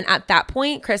it, and at that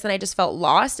point Chris and I just felt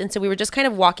lost, and so we were just kind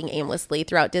of walking aimlessly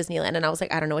throughout Disneyland, and I was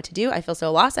like, I don't know what to do. I feel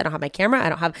so lost. I don't have my camera. I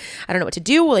don't know what to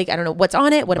do. Like, I don't know what's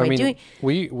on it. What am I doing?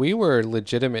 We were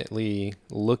legitimately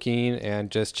looking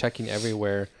and just checking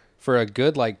everywhere for a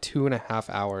good like 2.5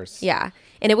 hours. Yeah.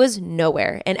 And it was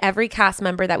nowhere. And every cast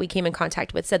member that we came in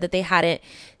contact with said that they hadn't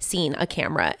seen a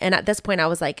camera. And at this point I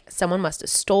was like, someone must have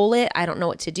stole it. I don't know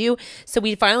what to do. So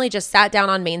we finally just sat down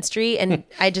on Main Street and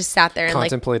I just sat there and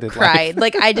contemplated like cried.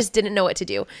 Like I just didn't know what to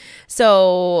do.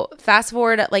 So fast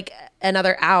forward like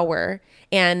another hour,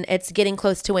 and it's getting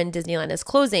close to when Disneyland is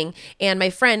closing. And my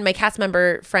cast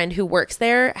member friend who works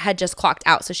there had just clocked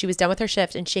out. So she was done with her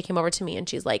shift and she came over to me and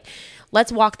she's like, let's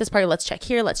walk this park. Let's check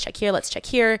here. Let's check here. Let's check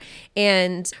here.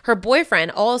 And her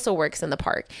boyfriend also works in the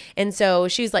park. And so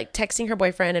she's like texting her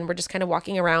boyfriend, and we're just kind of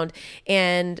walking around,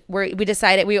 and we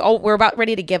decided we're about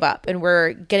ready to give up, and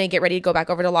we're going to get ready to go back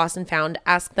over to Lost and Found,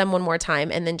 ask them one more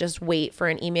time, and then just wait for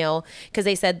an email. Cause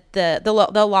they said the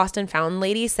Lost and Found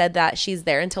lady said that she's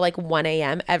there until like 1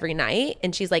 a.m. every night.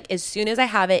 And she's like, as soon as I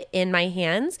have it in my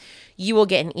hands, you will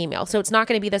get an email. So it's not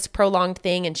going to be this prolonged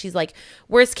thing. And she's like,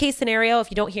 worst case scenario,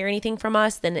 if you don't hear anything from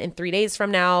us, then in 3 days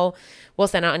from now, we'll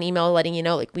send out an email letting you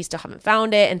know, like, we still haven't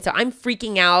found it. And so I'm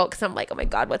freaking out because I'm like, oh my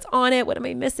God, what's on it? What am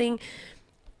I missing?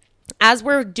 As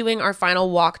we're doing our final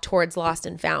walk towards Lost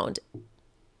and Found,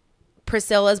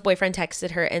 Priscilla's boyfriend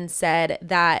texted her and said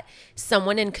that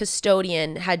someone in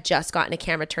custodian had just gotten a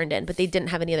camera turned in, but they didn't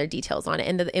have any other details on it,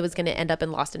 and that it was going to end up in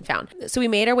Lost and Found. So we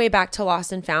made our way back to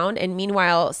Lost and Found, and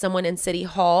meanwhile, someone in City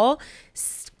Hall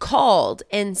called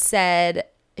and said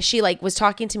she like was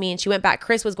talking to me and she went back.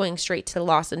 Chris was going straight to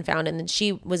Lost and Found, and then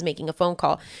she was making a phone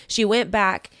call. She went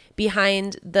back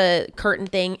behind the curtain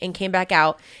thing and came back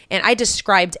out, and I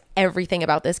described everything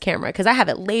about this camera because I have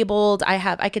it labeled.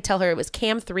 I could tell her it was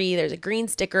cam 3. There's a green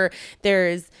sticker.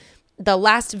 There's the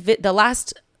last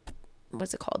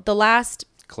what's it called? The last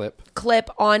clip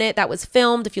on it that was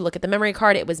filmed. If you look at the memory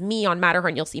card, it was me on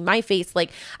Matterhorn. You'll see my face.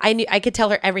 Like I could tell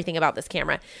her everything about this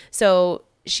camera. So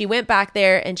she went back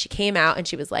there and she came out and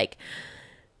she was like,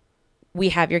 we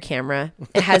have your camera.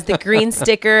 It has the green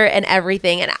sticker and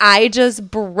everything. And I just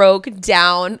broke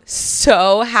down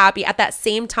so happy. At that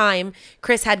same time,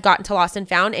 Chris had gotten to Lost and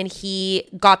Found and he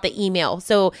got the email.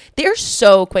 So they're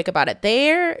so quick about it.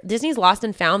 Disney's Lost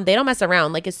and Found. They don't mess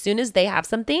around. Like as soon as they have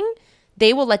something,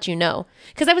 they will let you know.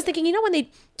 Because I was thinking, when they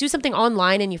do something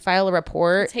online and you file a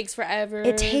report. It takes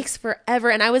forever.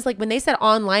 And I was like, when they said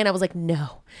online, I was like,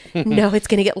 no, it's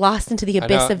going to get lost into the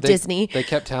abyss of Disney. They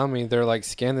kept telling me, they're like,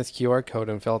 scan this QR code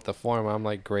and fill out the form. I'm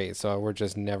like, great. So we're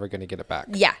just never going to get it back.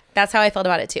 Yeah, that's how I felt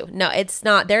about it too. No, it's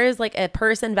not. There is like a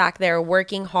person back there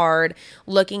working hard,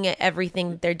 looking at everything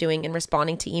that they're doing and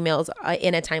responding to emails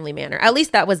in a timely manner. At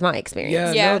least that was my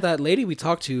experience. Yeah. No, that lady we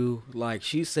talked to, like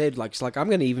she said, like she's like, I'm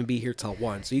going to even be here till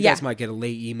 1. So you guys might get a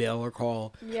late email or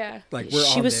call. Yeah. Like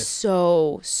she was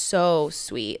so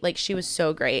sweet. Like she was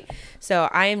so great. So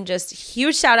I am just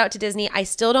huge shout out to Disney. I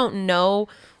still don't know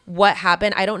what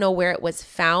happened. I don't know where it was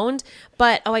found,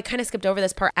 but I kind of skipped over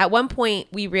this part. At one point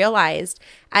we realized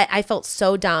I felt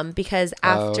so dumb because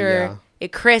after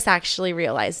Chris actually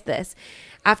realized this,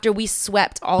 after we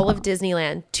swept all of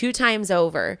Disneyland 2 times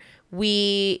over,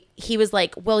 he was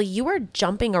like, well, you were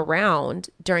jumping around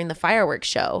during the fireworks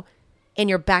show and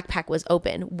your backpack was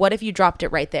open. What if you dropped it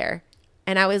right there?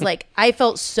 And I was like, I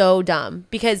felt so dumb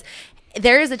because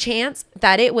there is a chance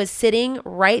that it was sitting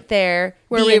right there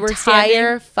where we were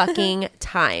entire fucking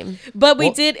time. But we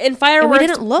did in fireworks. We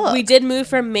didn't look. We did move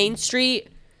from Main Street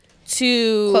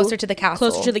to closer to the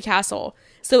castle.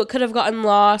 So it could have gotten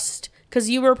lost because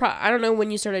you were. I don't know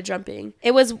when you started jumping.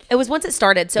 It was once it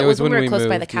started. So it was when we were close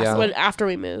by the castle. Yeah. After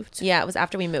we moved. Yeah, it was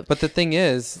after we moved. But the thing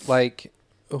is, like,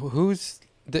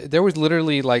 there was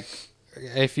literally like,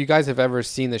 if you guys have ever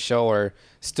seen the show or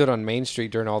stood on Main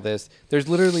Street during all this, there's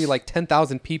literally like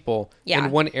 10,000 people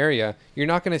in one area. You're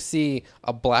not going to see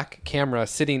a black camera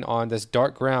sitting on this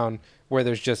dark ground where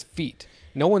there's just feet.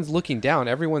 No one's looking down.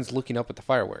 Everyone's looking up at the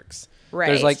fireworks.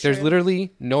 Right. There's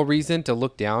literally no reason to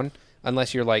look down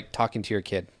unless you're like talking to your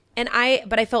kid. But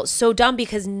I felt so dumb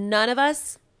because none of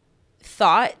us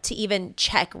thought to even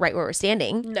check right where we're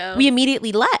standing. No. We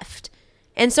immediately left.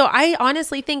 And so I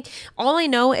honestly think all I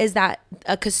know is that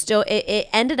it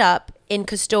ended up in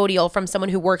custodial from someone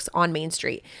who works on Main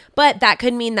Street. But that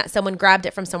could mean that someone grabbed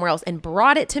it from somewhere else and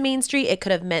brought it to Main Street. It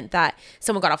could have meant that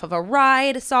someone got off of a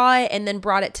ride, saw it, and then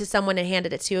brought it to someone and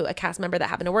handed it to a cast member that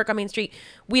happened to work on Main Street.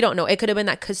 We don't know. It could have been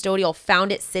that custodial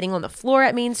found it sitting on the floor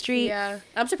at Main Street. Yeah.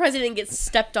 I'm surprised it didn't get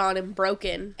stepped on and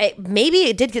broken. Maybe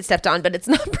it did get stepped on, but it's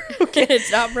not broken.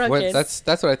 It's not broken. That's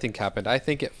what I think happened. I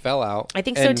think it fell out. I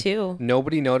think so too.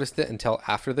 Nobody noticed it until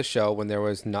after the show when there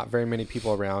was not very many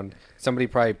people around. Somebody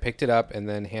probably picked it up and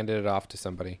then handed it off to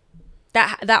somebody.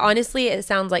 That honestly, it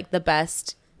sounds like the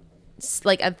best.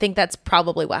 Like, I think that's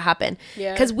probably what happened.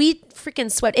 Yeah. Because we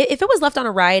freaking swept. If it was left on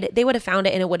a ride, they would have found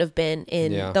it and it would have been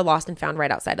in the Lost and Found right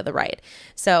outside of the ride.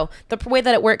 So the way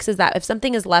that it works is that if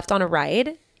something is left on a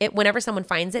ride, whenever someone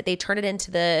finds it, they turn it into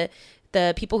the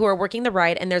people who are working the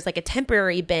ride, and there's like a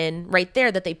temporary bin right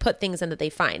there that they put things in that they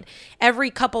find. Every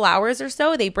couple hours or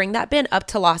so, they bring that bin up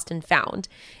to Lost and Found,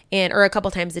 or a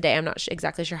couple times a day. I'm not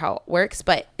exactly sure how it works,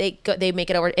 but they make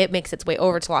it over. It makes its way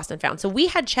over to Lost and Found. So we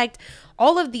had checked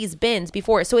all of these bins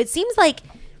before. So it seems like,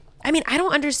 I mean, I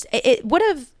don't understand. It would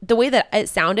have, the way that it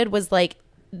sounded was like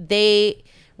they,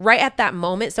 right at that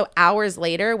moment, so hours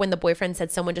later, when the boyfriend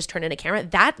said someone just turned in a camera,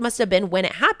 that must have been when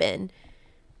it happened.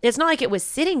 It's not like it was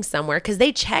sitting somewhere because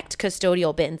they checked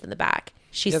custodial bins in the back.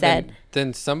 She said.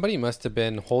 Then somebody must have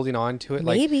been holding on to it.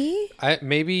 Maybe.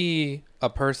 Maybe a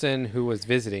person who was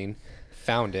visiting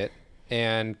found it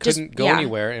and couldn't go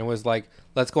anywhere and was like,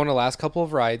 let's go on the last couple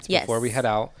of rides before we head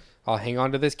out. I'll hang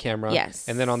on to this camera. Yes.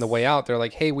 And then on the way out, they're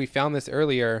like, hey, we found this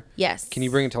earlier. Yes. Can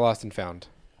you bring it to Lost and Found?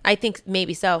 I think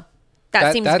maybe so.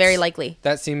 That seems very likely.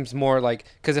 That seems more like,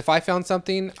 because if I found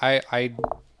something, I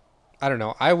don't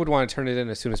know. I would want to turn it in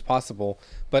as soon as possible.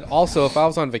 But also, if I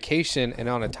was on vacation and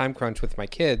on a time crunch with my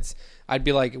kids, I'd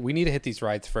be like, we need to hit these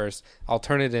rides first. I'll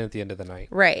turn it in at the end of the night.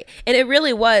 Right. And it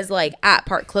really was like at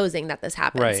park closing that this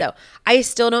happened. Right. So I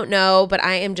still don't know, but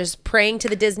I am just praying to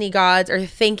the Disney gods, or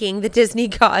thanking the Disney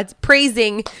gods,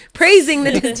 praising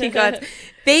the Disney gods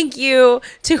Thank you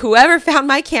to whoever found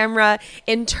my camera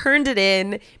and turned it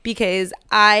in, because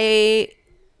I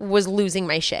was losing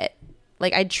my shit.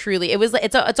 Like, I truly,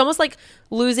 it's almost like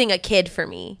losing a kid for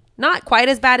me. Not quite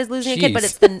as bad as losing a kid, but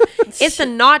it's the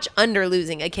notch under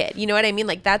losing a kid. You know what I mean?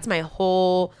 Like, that's my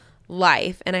whole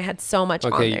life, and I had so much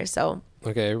on there. So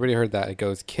okay, everybody heard that. It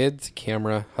goes kids,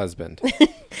 camera, husband.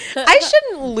 I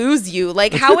shouldn't lose you.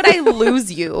 Like, how would I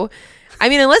lose you? I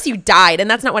mean, unless you died, and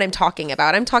that's not what I'm talking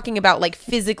about. I'm talking about, like,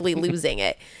 physically losing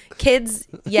it. Kids,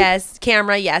 yes.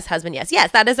 Camera, yes. Husband, yes.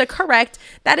 Yes, that is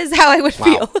that is how I would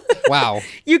feel. Wow.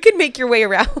 You can make your way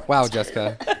around. Wow,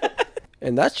 Jessica.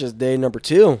 And that's just day number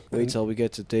 2. Wait till we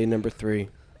get to day number 3.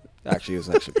 Actually, it was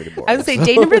actually pretty boring. I would say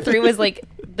day number 3 was, like,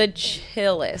 the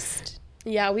chillest.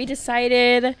 Yeah, we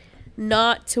decided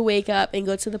not to wake up and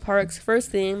go to the parks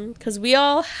first thing because we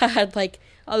all had, like,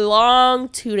 a long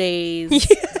 2 days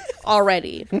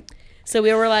already. So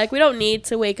we were like, we don't need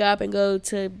to wake up and go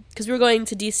to, because we were going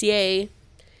to DCA.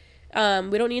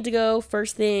 We don't need to go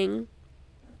first thing.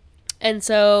 And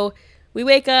so we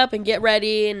wake up and get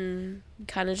ready and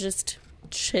kind of just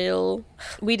chill.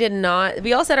 We did not.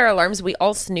 We all set our alarms. We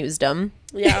all snoozed them.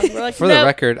 Yeah. We're like, For the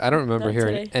record, I don't remember not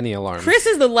hearing today. any alarms. Chris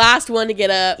is the last one to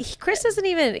get up. Chris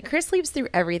sleeps through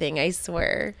everything, I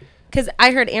swear. Because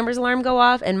I heard Amber's alarm go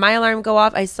off and my alarm go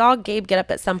off. I saw Gabe get up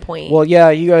at some point. Well, yeah,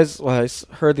 you guys, I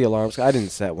heard the alarms. I didn't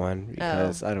set one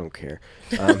because I don't care.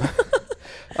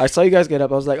 I saw you guys get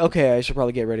up. I was like, okay, I should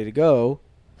probably get ready to go.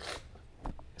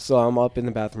 So I'm up in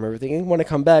the bathroom, everything. And when I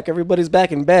come back, everybody's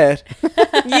back in bed.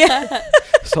 Yeah.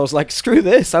 So I was like, screw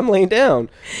this. I'm laying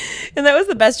down. And that was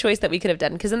the best choice that we could have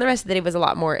done, because then the rest of the day was a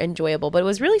lot more enjoyable. But it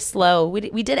was really slow.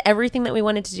 We did everything that we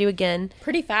wanted to do again.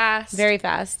 Pretty fast. Very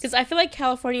fast. Because I feel like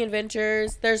California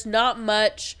Adventures, there's not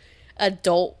much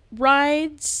adult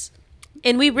rides.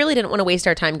 And we really didn't want to waste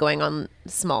our time going on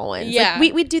small ones. Yeah.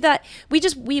 Like, we do that.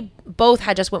 We both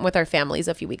had just went with our families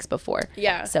a few weeks before.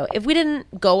 Yeah. So if we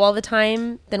didn't go all the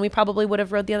time, then we probably would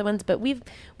have rode the other ones. But we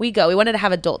wanted to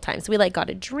have adult time. So we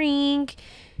got a drink.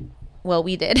 Well,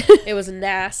 we did. It was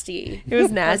nasty. It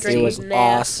was nasty. It was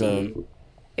nasty. awesome.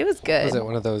 It was good. Was it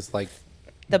one of those like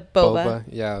The boba.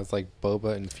 Yeah, it was like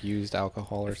boba infused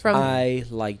alcohol or something. From I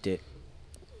liked it.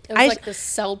 It was like the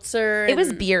seltzer. It was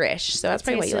and beerish, so that's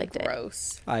probably why you liked it.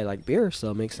 Gross. I like beer,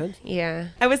 so it makes sense. Yeah.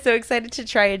 I was so excited to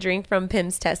try a drink from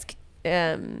Pim's Test.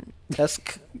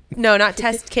 Test. No, not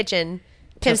Test Kitchen.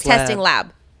 Pim's Test Lab. Testing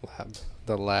Lab.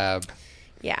 The lab.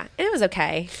 Yeah, and it was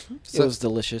okay. It was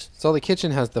delicious. So the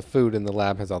kitchen has the food and the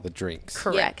lab has all the drinks.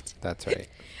 Correct. That's right.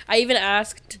 I even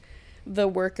asked the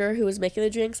worker who was making the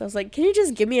drinks, I was like, can you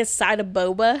just give me a side of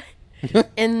boba?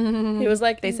 And He was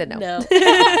like, they said no. No.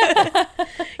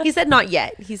 He said not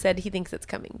yet. He said he thinks it's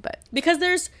coming, but Because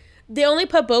they only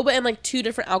put boba in like 2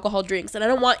 different alcohol drinks, and I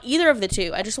don't want either of the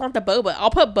 2. I just want the boba. I'll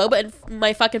put boba in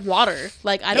my fucking water.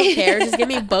 Like, I don't care. Just give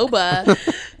me boba.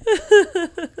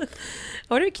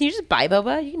 I wonder, can you just buy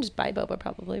boba? You can just buy boba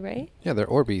probably, right? Yeah, they're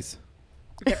Orbeez.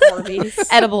 They're Orbeez.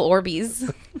 Edible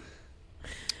Orbeez.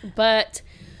 But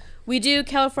we do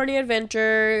California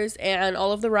Adventures, and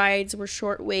all of the rides were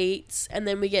short waits. And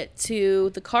then we get to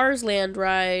the Cars Land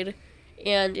ride,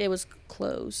 and it was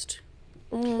closed.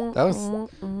 That was,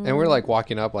 and we're like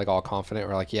walking up like all confident.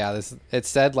 We're like, yeah, it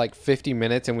said like 50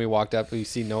 minutes, and we walked up, we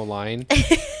see no line,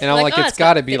 and I'm like, oh, it's it's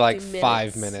got to not be like 50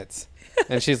 5 minutes,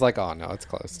 and she's like, oh no, it's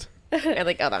closed. I'm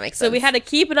like, oh, that makes sense. So we had to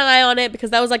keep an eye on it because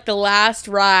that was like the last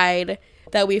ride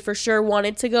that we for sure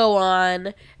wanted to go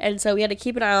on. And so we had to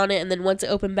keep an eye on it. And then once it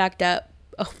opened back up,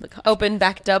 oh my God. Open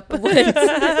backed up.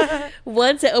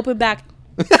 Once it opened back.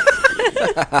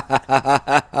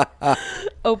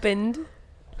 Opened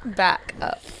back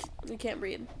up. I can't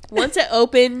breathe. Once it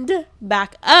opened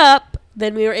back up,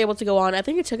 then we were able to go on. I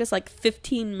think it took us like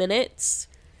 15 minutes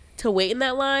to wait in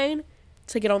that line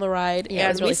to get on the ride. Yeah, it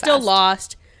was and really we still fast.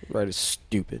 lost. Ride is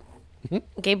stupid.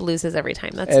 Gabe loses every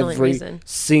time. That's the only Every reason.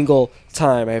 single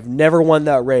time. I've never won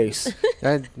that race.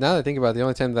 Now that I think about it, the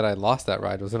only time that I lost that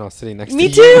ride was when I was sitting next Me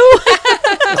to too. you.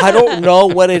 I don't know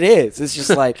what it is. It's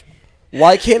just like,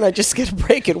 why can't I just get a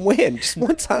break and win just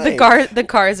one time? The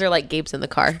cars are like Gabe's in the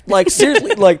car. Like,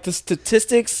 seriously, like the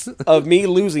statistics of me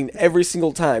losing every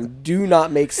single time do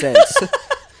not make sense.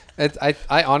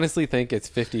 I honestly think it's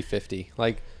 50-50.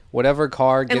 Like, whatever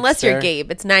car gets Unless there. you're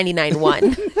Gabe, it's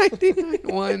 99-1.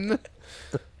 99-1.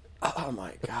 Oh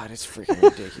my God, it's freaking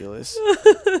ridiculous.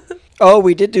 Oh,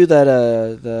 we did do that,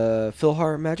 the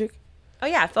Philhar Magic. Oh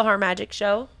yeah, Philhar Magic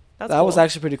Show. That was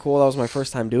actually pretty cool. That was my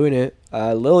first time doing it.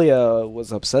 Lilia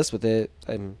was obsessed with it,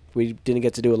 and we didn't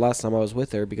get to do it last time I was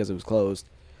with her because it was closed.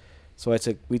 So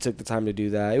we took the time to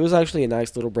do that. It was actually a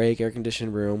nice little break,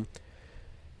 air-conditioned room.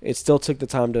 It still took the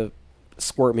time to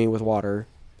squirt me with water.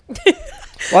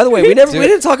 By the way, we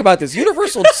didn't talk about this.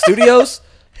 Universal Studios,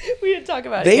 We didn't talk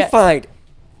about it. they find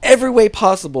every way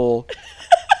possible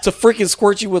to freaking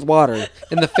squirt you with water.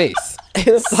 in the face.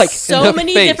 It's like So the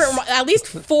many face. different, at least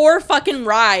 4 fucking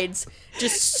rides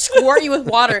just squirt you with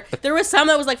water. There was some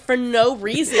that was like for no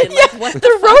reason. Like, what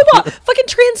The robot, fucking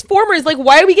Transformers. Like,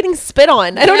 why are we getting spit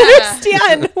on? I don't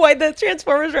understand why the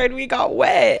Transformers ride we got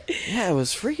wet. yeah, it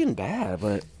was freaking bad,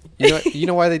 but You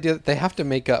know why they do it? They have to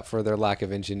make up for their lack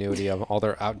of ingenuity of all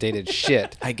their outdated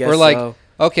shit. I guess we're like, so.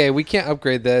 okay, we can't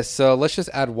upgrade this, so let's just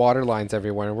add water lines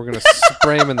everywhere, and we're gonna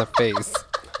spray them in the face.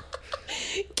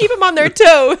 Keep them on their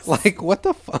toes. Like, what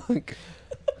the fuck?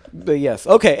 But yes.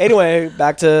 Okay. Anyway,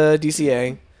 back to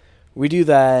DCA. We do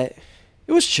that.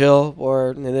 It was chill,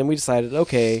 and then we decided,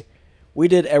 okay, we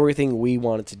did everything we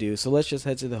wanted to do, so let's just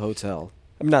head to the hotel.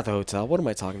 I'm not the hotel. What am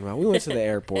I talking about? We went to the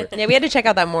airport. Yeah, we had to check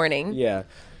out that morning. Yeah.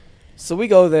 So we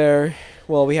go there.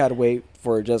 Well, we had to wait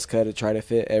for Jessica to try to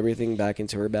fit everything back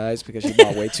into her bags because she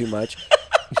bought way too much.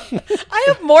 I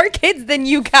have more kids than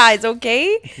you guys,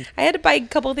 okay? I had to buy a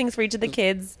couple things for each of the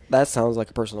kids. That sounds like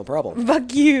a personal problem.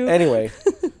 Fuck you. Anyway,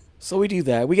 so we do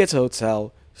that. We get to the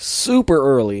hotel super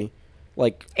early.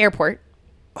 Like, Airport.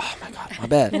 oh my God, my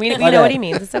bad. We My know bad. what he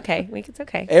means. It's okay. It's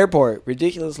okay. Airport,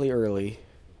 ridiculously early.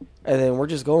 And then we're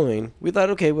just going. We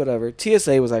thought, okay, whatever.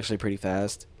 TSA was actually pretty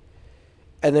fast.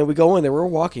 And then we go in there. We're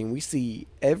walking. We see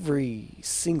every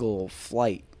single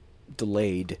flight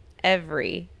delayed.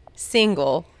 Every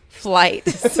single flight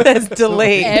says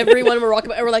delayed. Everyone we're walking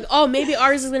by, we're like, oh, maybe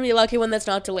ours is gonna be the lucky one that's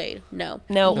not delayed. No.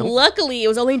 Luckily, it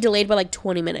was only delayed by like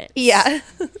 20 minutes. Yeah.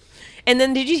 And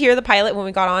then did you hear the pilot when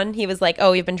we got on? He was like,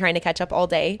 oh, we've been trying to catch up all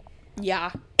day.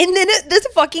 Yeah. And then this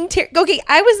fucking okay,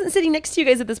 I wasn't sitting next to you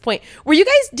guys at this point.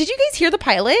 Did you guys hear the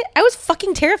pilot? I was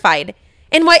fucking terrified.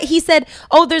 And what he said,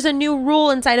 oh, there's a new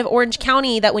rule inside of Orange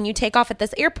County that when you take off at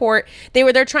this airport,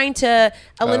 they're trying to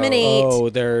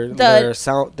eliminate their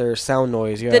sound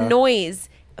noise, yeah. the noise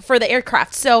for the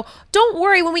aircraft. So don't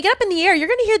worry, when we get up in the air, you're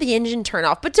gonna hear the engine turn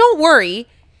off. But don't worry.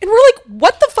 And we're like,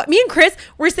 what the fuck? Me and Chris,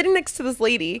 we're sitting next to this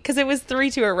lady because it was 3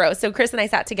 to a row. So Chris and I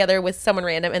sat together with someone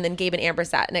random, and then Gabe and Amber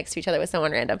sat next to each other with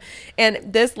someone random. And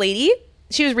this lady,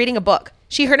 she was reading a book.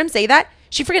 She heard him say that.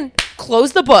 She freaking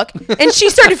closed the book and she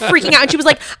started freaking out. And she was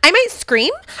like, I might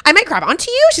scream. I might grab onto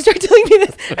you. She started telling me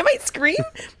this. I might scream.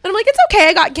 And I'm like, it's okay.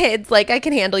 I got kids. Like, I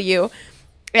can handle you.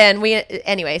 And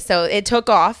anyway, so it took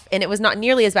off and it was not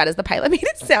nearly as bad as the pilot made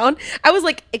it sound. I was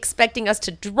like expecting us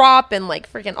to drop and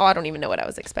like freaking, I don't even know what I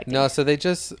was expecting. No, so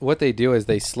what they do is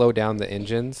they slow down the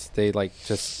engines. They like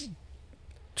just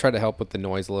try to help with the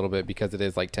noise a little bit because it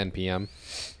is like 10 p.m.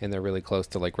 and they're really close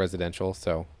to like residential.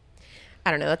 So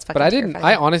I don't know. That's fucking terrifying.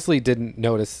 I honestly didn't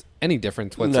notice any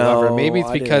difference whatsoever. No, Maybe it's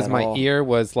I didn't because at my all. ear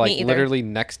was like either. literally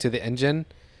next to the engine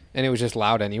and it was just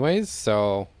loud anyways.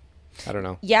 So I don't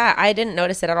know. Yeah, I didn't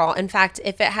notice it at all. In fact,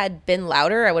 if it had been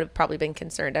louder, I would have probably been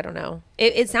concerned. I don't know.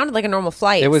 It sounded like a normal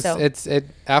flight. It was, so.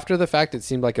 after the fact, it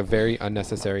seemed like a very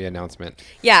unnecessary announcement.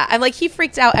 Yeah, I'm like, he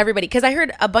freaked out everybody because I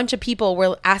heard a bunch of people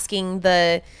were asking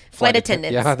the flight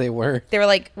attendants. Yeah, they were. They were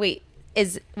like, wait,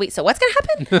 so what's going to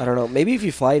happen? I don't know. Maybe if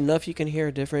you fly enough, you can hear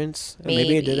a difference.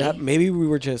 Maybe it did happen. Maybe we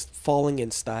were just falling in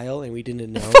style and we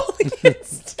didn't know. Falling in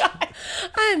style.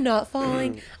 I'm not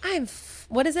falling.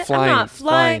 What is it? Flying, I'm not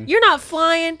flying. flying. You're not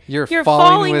flying. You're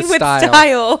falling with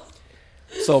style.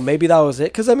 So maybe that was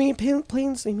it. Because, I mean,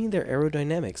 planes, they're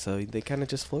aerodynamic. So they kind of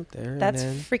just float there. That's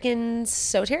and then... freaking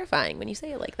so terrifying when you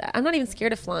say it like that. I'm not even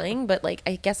scared of flying, but like,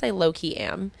 I guess I low-key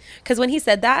am. Because when he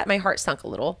said that, my heart sunk a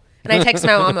little. And I texted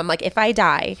my mom, I'm like, if I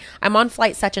die, I'm on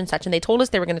flight such and such. And they told us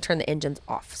they were going to turn the engines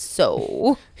off.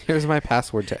 So Here's my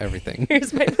password to everything.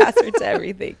 here's my password to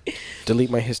everything. Delete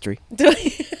my history.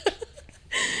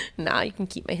 Nah, you can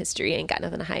keep my history. I ain't got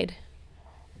nothing to hide.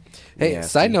 Hey, Yeah,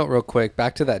 side Steve. note real quick,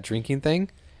 back to that drinking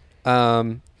thing.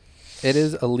 It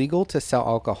is illegal to sell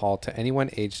alcohol to anyone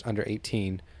aged under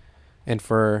 18 and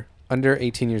for under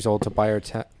 18 years old to buy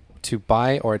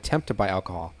or attempt to buy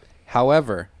alcohol.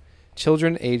 However,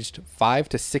 children aged 5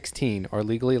 to 16 are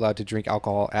legally allowed to drink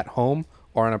alcohol at home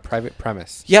or on a private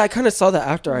premise. Yeah, I kind of saw that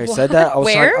after I said that.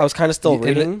 Where? I was kind of still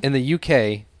reading. In the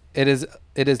UK,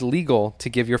 it is legal to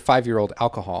give your 5-year-old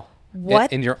alcohol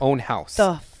What in your own house.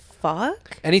 The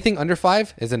fuck? Anything under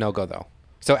 5 is a no-go though.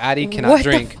 So Addie cannot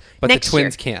drink, but the Next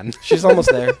twins year. can. She's almost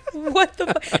there. What the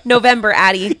fuck? November,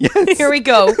 Addie. Here we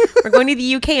go. We're going to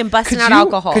the UK and busting out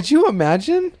alcohol. Could you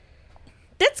imagine?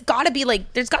 There's got to be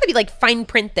like fine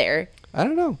print there. I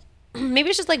don't know. Maybe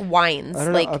it's just like wines. I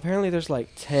don't like know. Apparently, there's like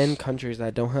 10 countries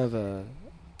that don't have a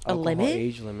alcohol limit?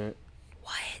 age limit.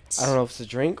 what? I don't know if it's a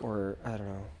drink or I don't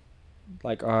know.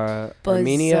 Like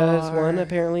Armenia is one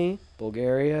apparently.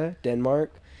 Bulgaria,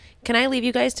 Denmark. Can I leave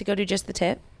you guys to go do just the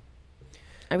tip?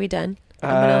 Are we done? I'm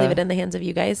gonna leave it in the hands of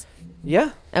you guys.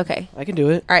 Yeah. Okay. I can do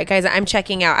it. All right, guys. I'm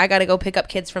checking out. I gotta go pick up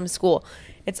kids from school.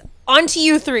 It's on to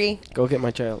you three. Go get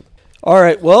my child. All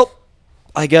right. Well,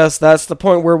 I guess that's the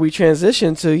point where we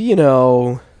transition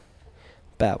to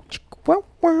about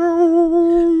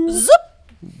Zoop.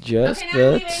 just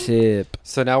the tip.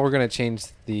 So now we're going to change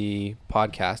the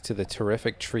podcast to the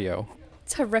Terrific Trio.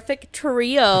 Terrific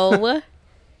Trio.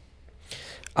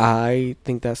 I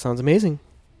think that sounds amazing.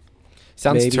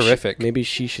 Sounds terrific. Maybe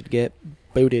she should get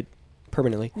booted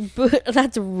permanently.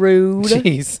 That's rude.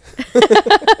 Jeez.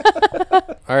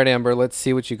 All right, Amber, let's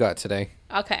see what you got today.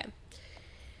 Okay.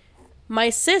 My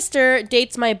sister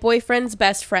dates my boyfriend's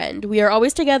best friend. We are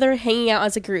always together, hanging out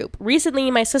as a group.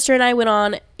 Recently, my sister and I went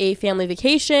on a family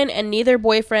vacation, and neither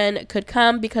boyfriend could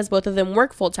come because both of them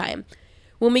work full-time.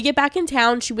 When we get back in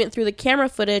town, she went through the camera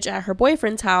footage at her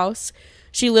boyfriend's house.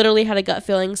 She literally had a gut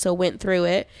feeling, so went through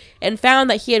it, and found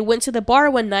that he had went to the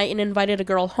bar one night and invited a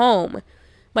girl home.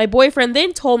 My boyfriend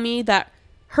then told me that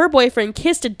her boyfriend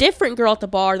kissed a different girl at the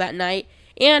bar that night,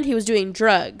 and he was doing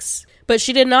drugs. But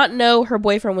she did not know her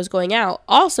boyfriend was going out.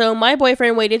 Also, my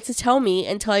boyfriend waited to tell me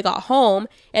until I got home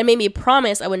and made me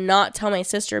promise I would not tell my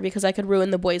sister because I could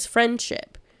ruin the boy's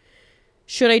friendship.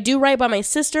 Should I do right by my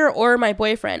sister or my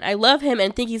boyfriend? I love him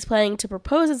and think he's planning to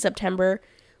propose in September.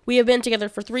 We have been together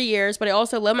for 3 years, but I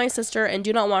also love my sister and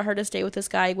do not want her to stay with this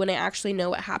guy when I actually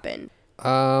know what happened.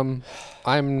 I'm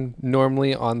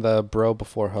normally on the bro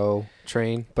before hoe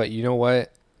train, but you know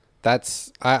what?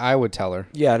 That's I would tell her.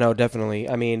 Yeah, no, definitely.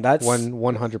 I mean, that's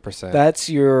 100%. That's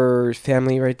your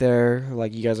family right there.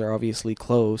 Like, you guys are obviously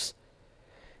close,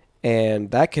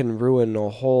 and that can ruin a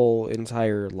whole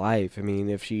entire life. I mean,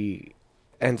 if she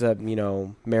ends up,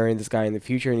 marrying this guy in the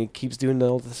future, and he keeps doing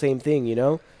the same thing,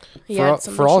 Yeah,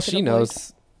 for all she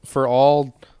knows,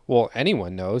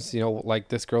 anyone knows, like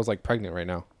this girl's like pregnant right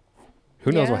now.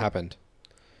 Who knows what happened?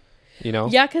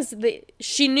 Yeah, because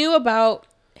she knew about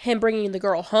him bringing the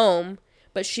girl home,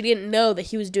 but she didn't know that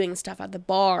he was doing stuff at the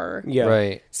bar. Yeah.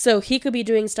 Right. So he could be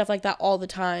doing stuff like that all the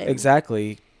time.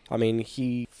 Exactly. I mean,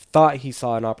 he thought he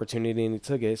saw an opportunity and he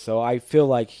took it. So I feel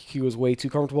like he was way too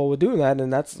comfortable with doing that,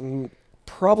 and that's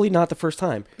probably not the first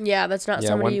time. Yeah, that's not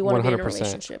somebody you want to be in a 100%.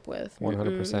 relationship with.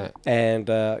 100%. And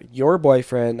your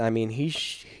boyfriend, I mean, he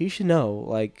should know.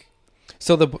 Like,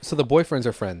 so the boyfriends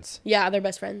are friends. Yeah, they're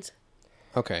best friends.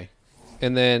 Okay,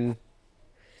 and then.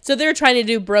 So they're trying to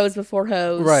do bros before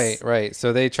hoes. Right.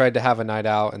 So they tried to have a night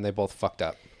out and they both fucked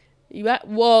up.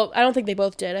 Well, I don't think they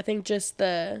both did. I think just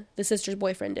the sister's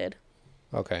boyfriend did.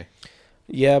 Okay.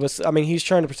 Yeah, but I mean, he's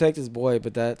trying to protect his boy,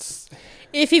 but that's...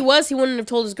 If he was, he wouldn't have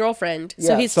told his girlfriend.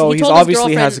 Yeah, he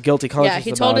obviously has a guilty conscience. Yeah,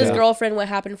 he told his it. girlfriend what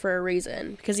happened for a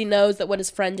reason, because he knows that what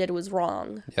his friend did was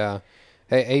wrong. Yeah.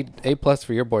 Hey, A+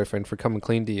 for your boyfriend for coming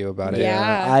clean to you about it.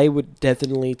 Yeah. I would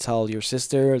definitely tell your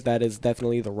sister that is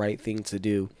definitely the right thing to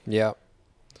do. Yeah.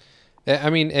 I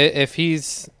mean, if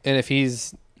he's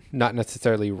not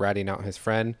necessarily ratting out his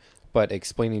friend, but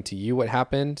explaining to you what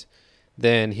happened,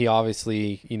 then he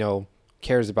obviously,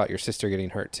 cares about your sister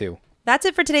getting hurt too. That's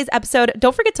it for today's episode.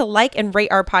 Don't forget to like and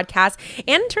rate our podcast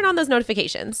and turn on those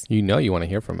notifications. You want to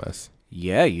hear from us.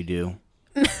 Yeah, you do.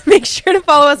 Make sure to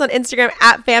follow us on Instagram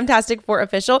at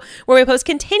Fantastic4Official, where we post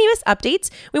continuous updates.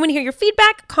 We want to hear your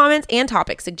feedback, comments, and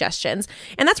topic suggestions.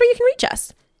 And that's where you can reach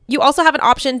us. You also have an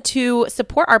option to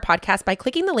support our podcast by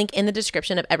clicking the link in the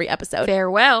description of every episode.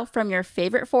 Farewell from your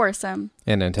favorite foursome.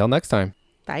 And until next time.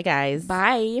 Bye, guys.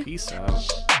 Bye. Peace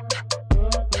out.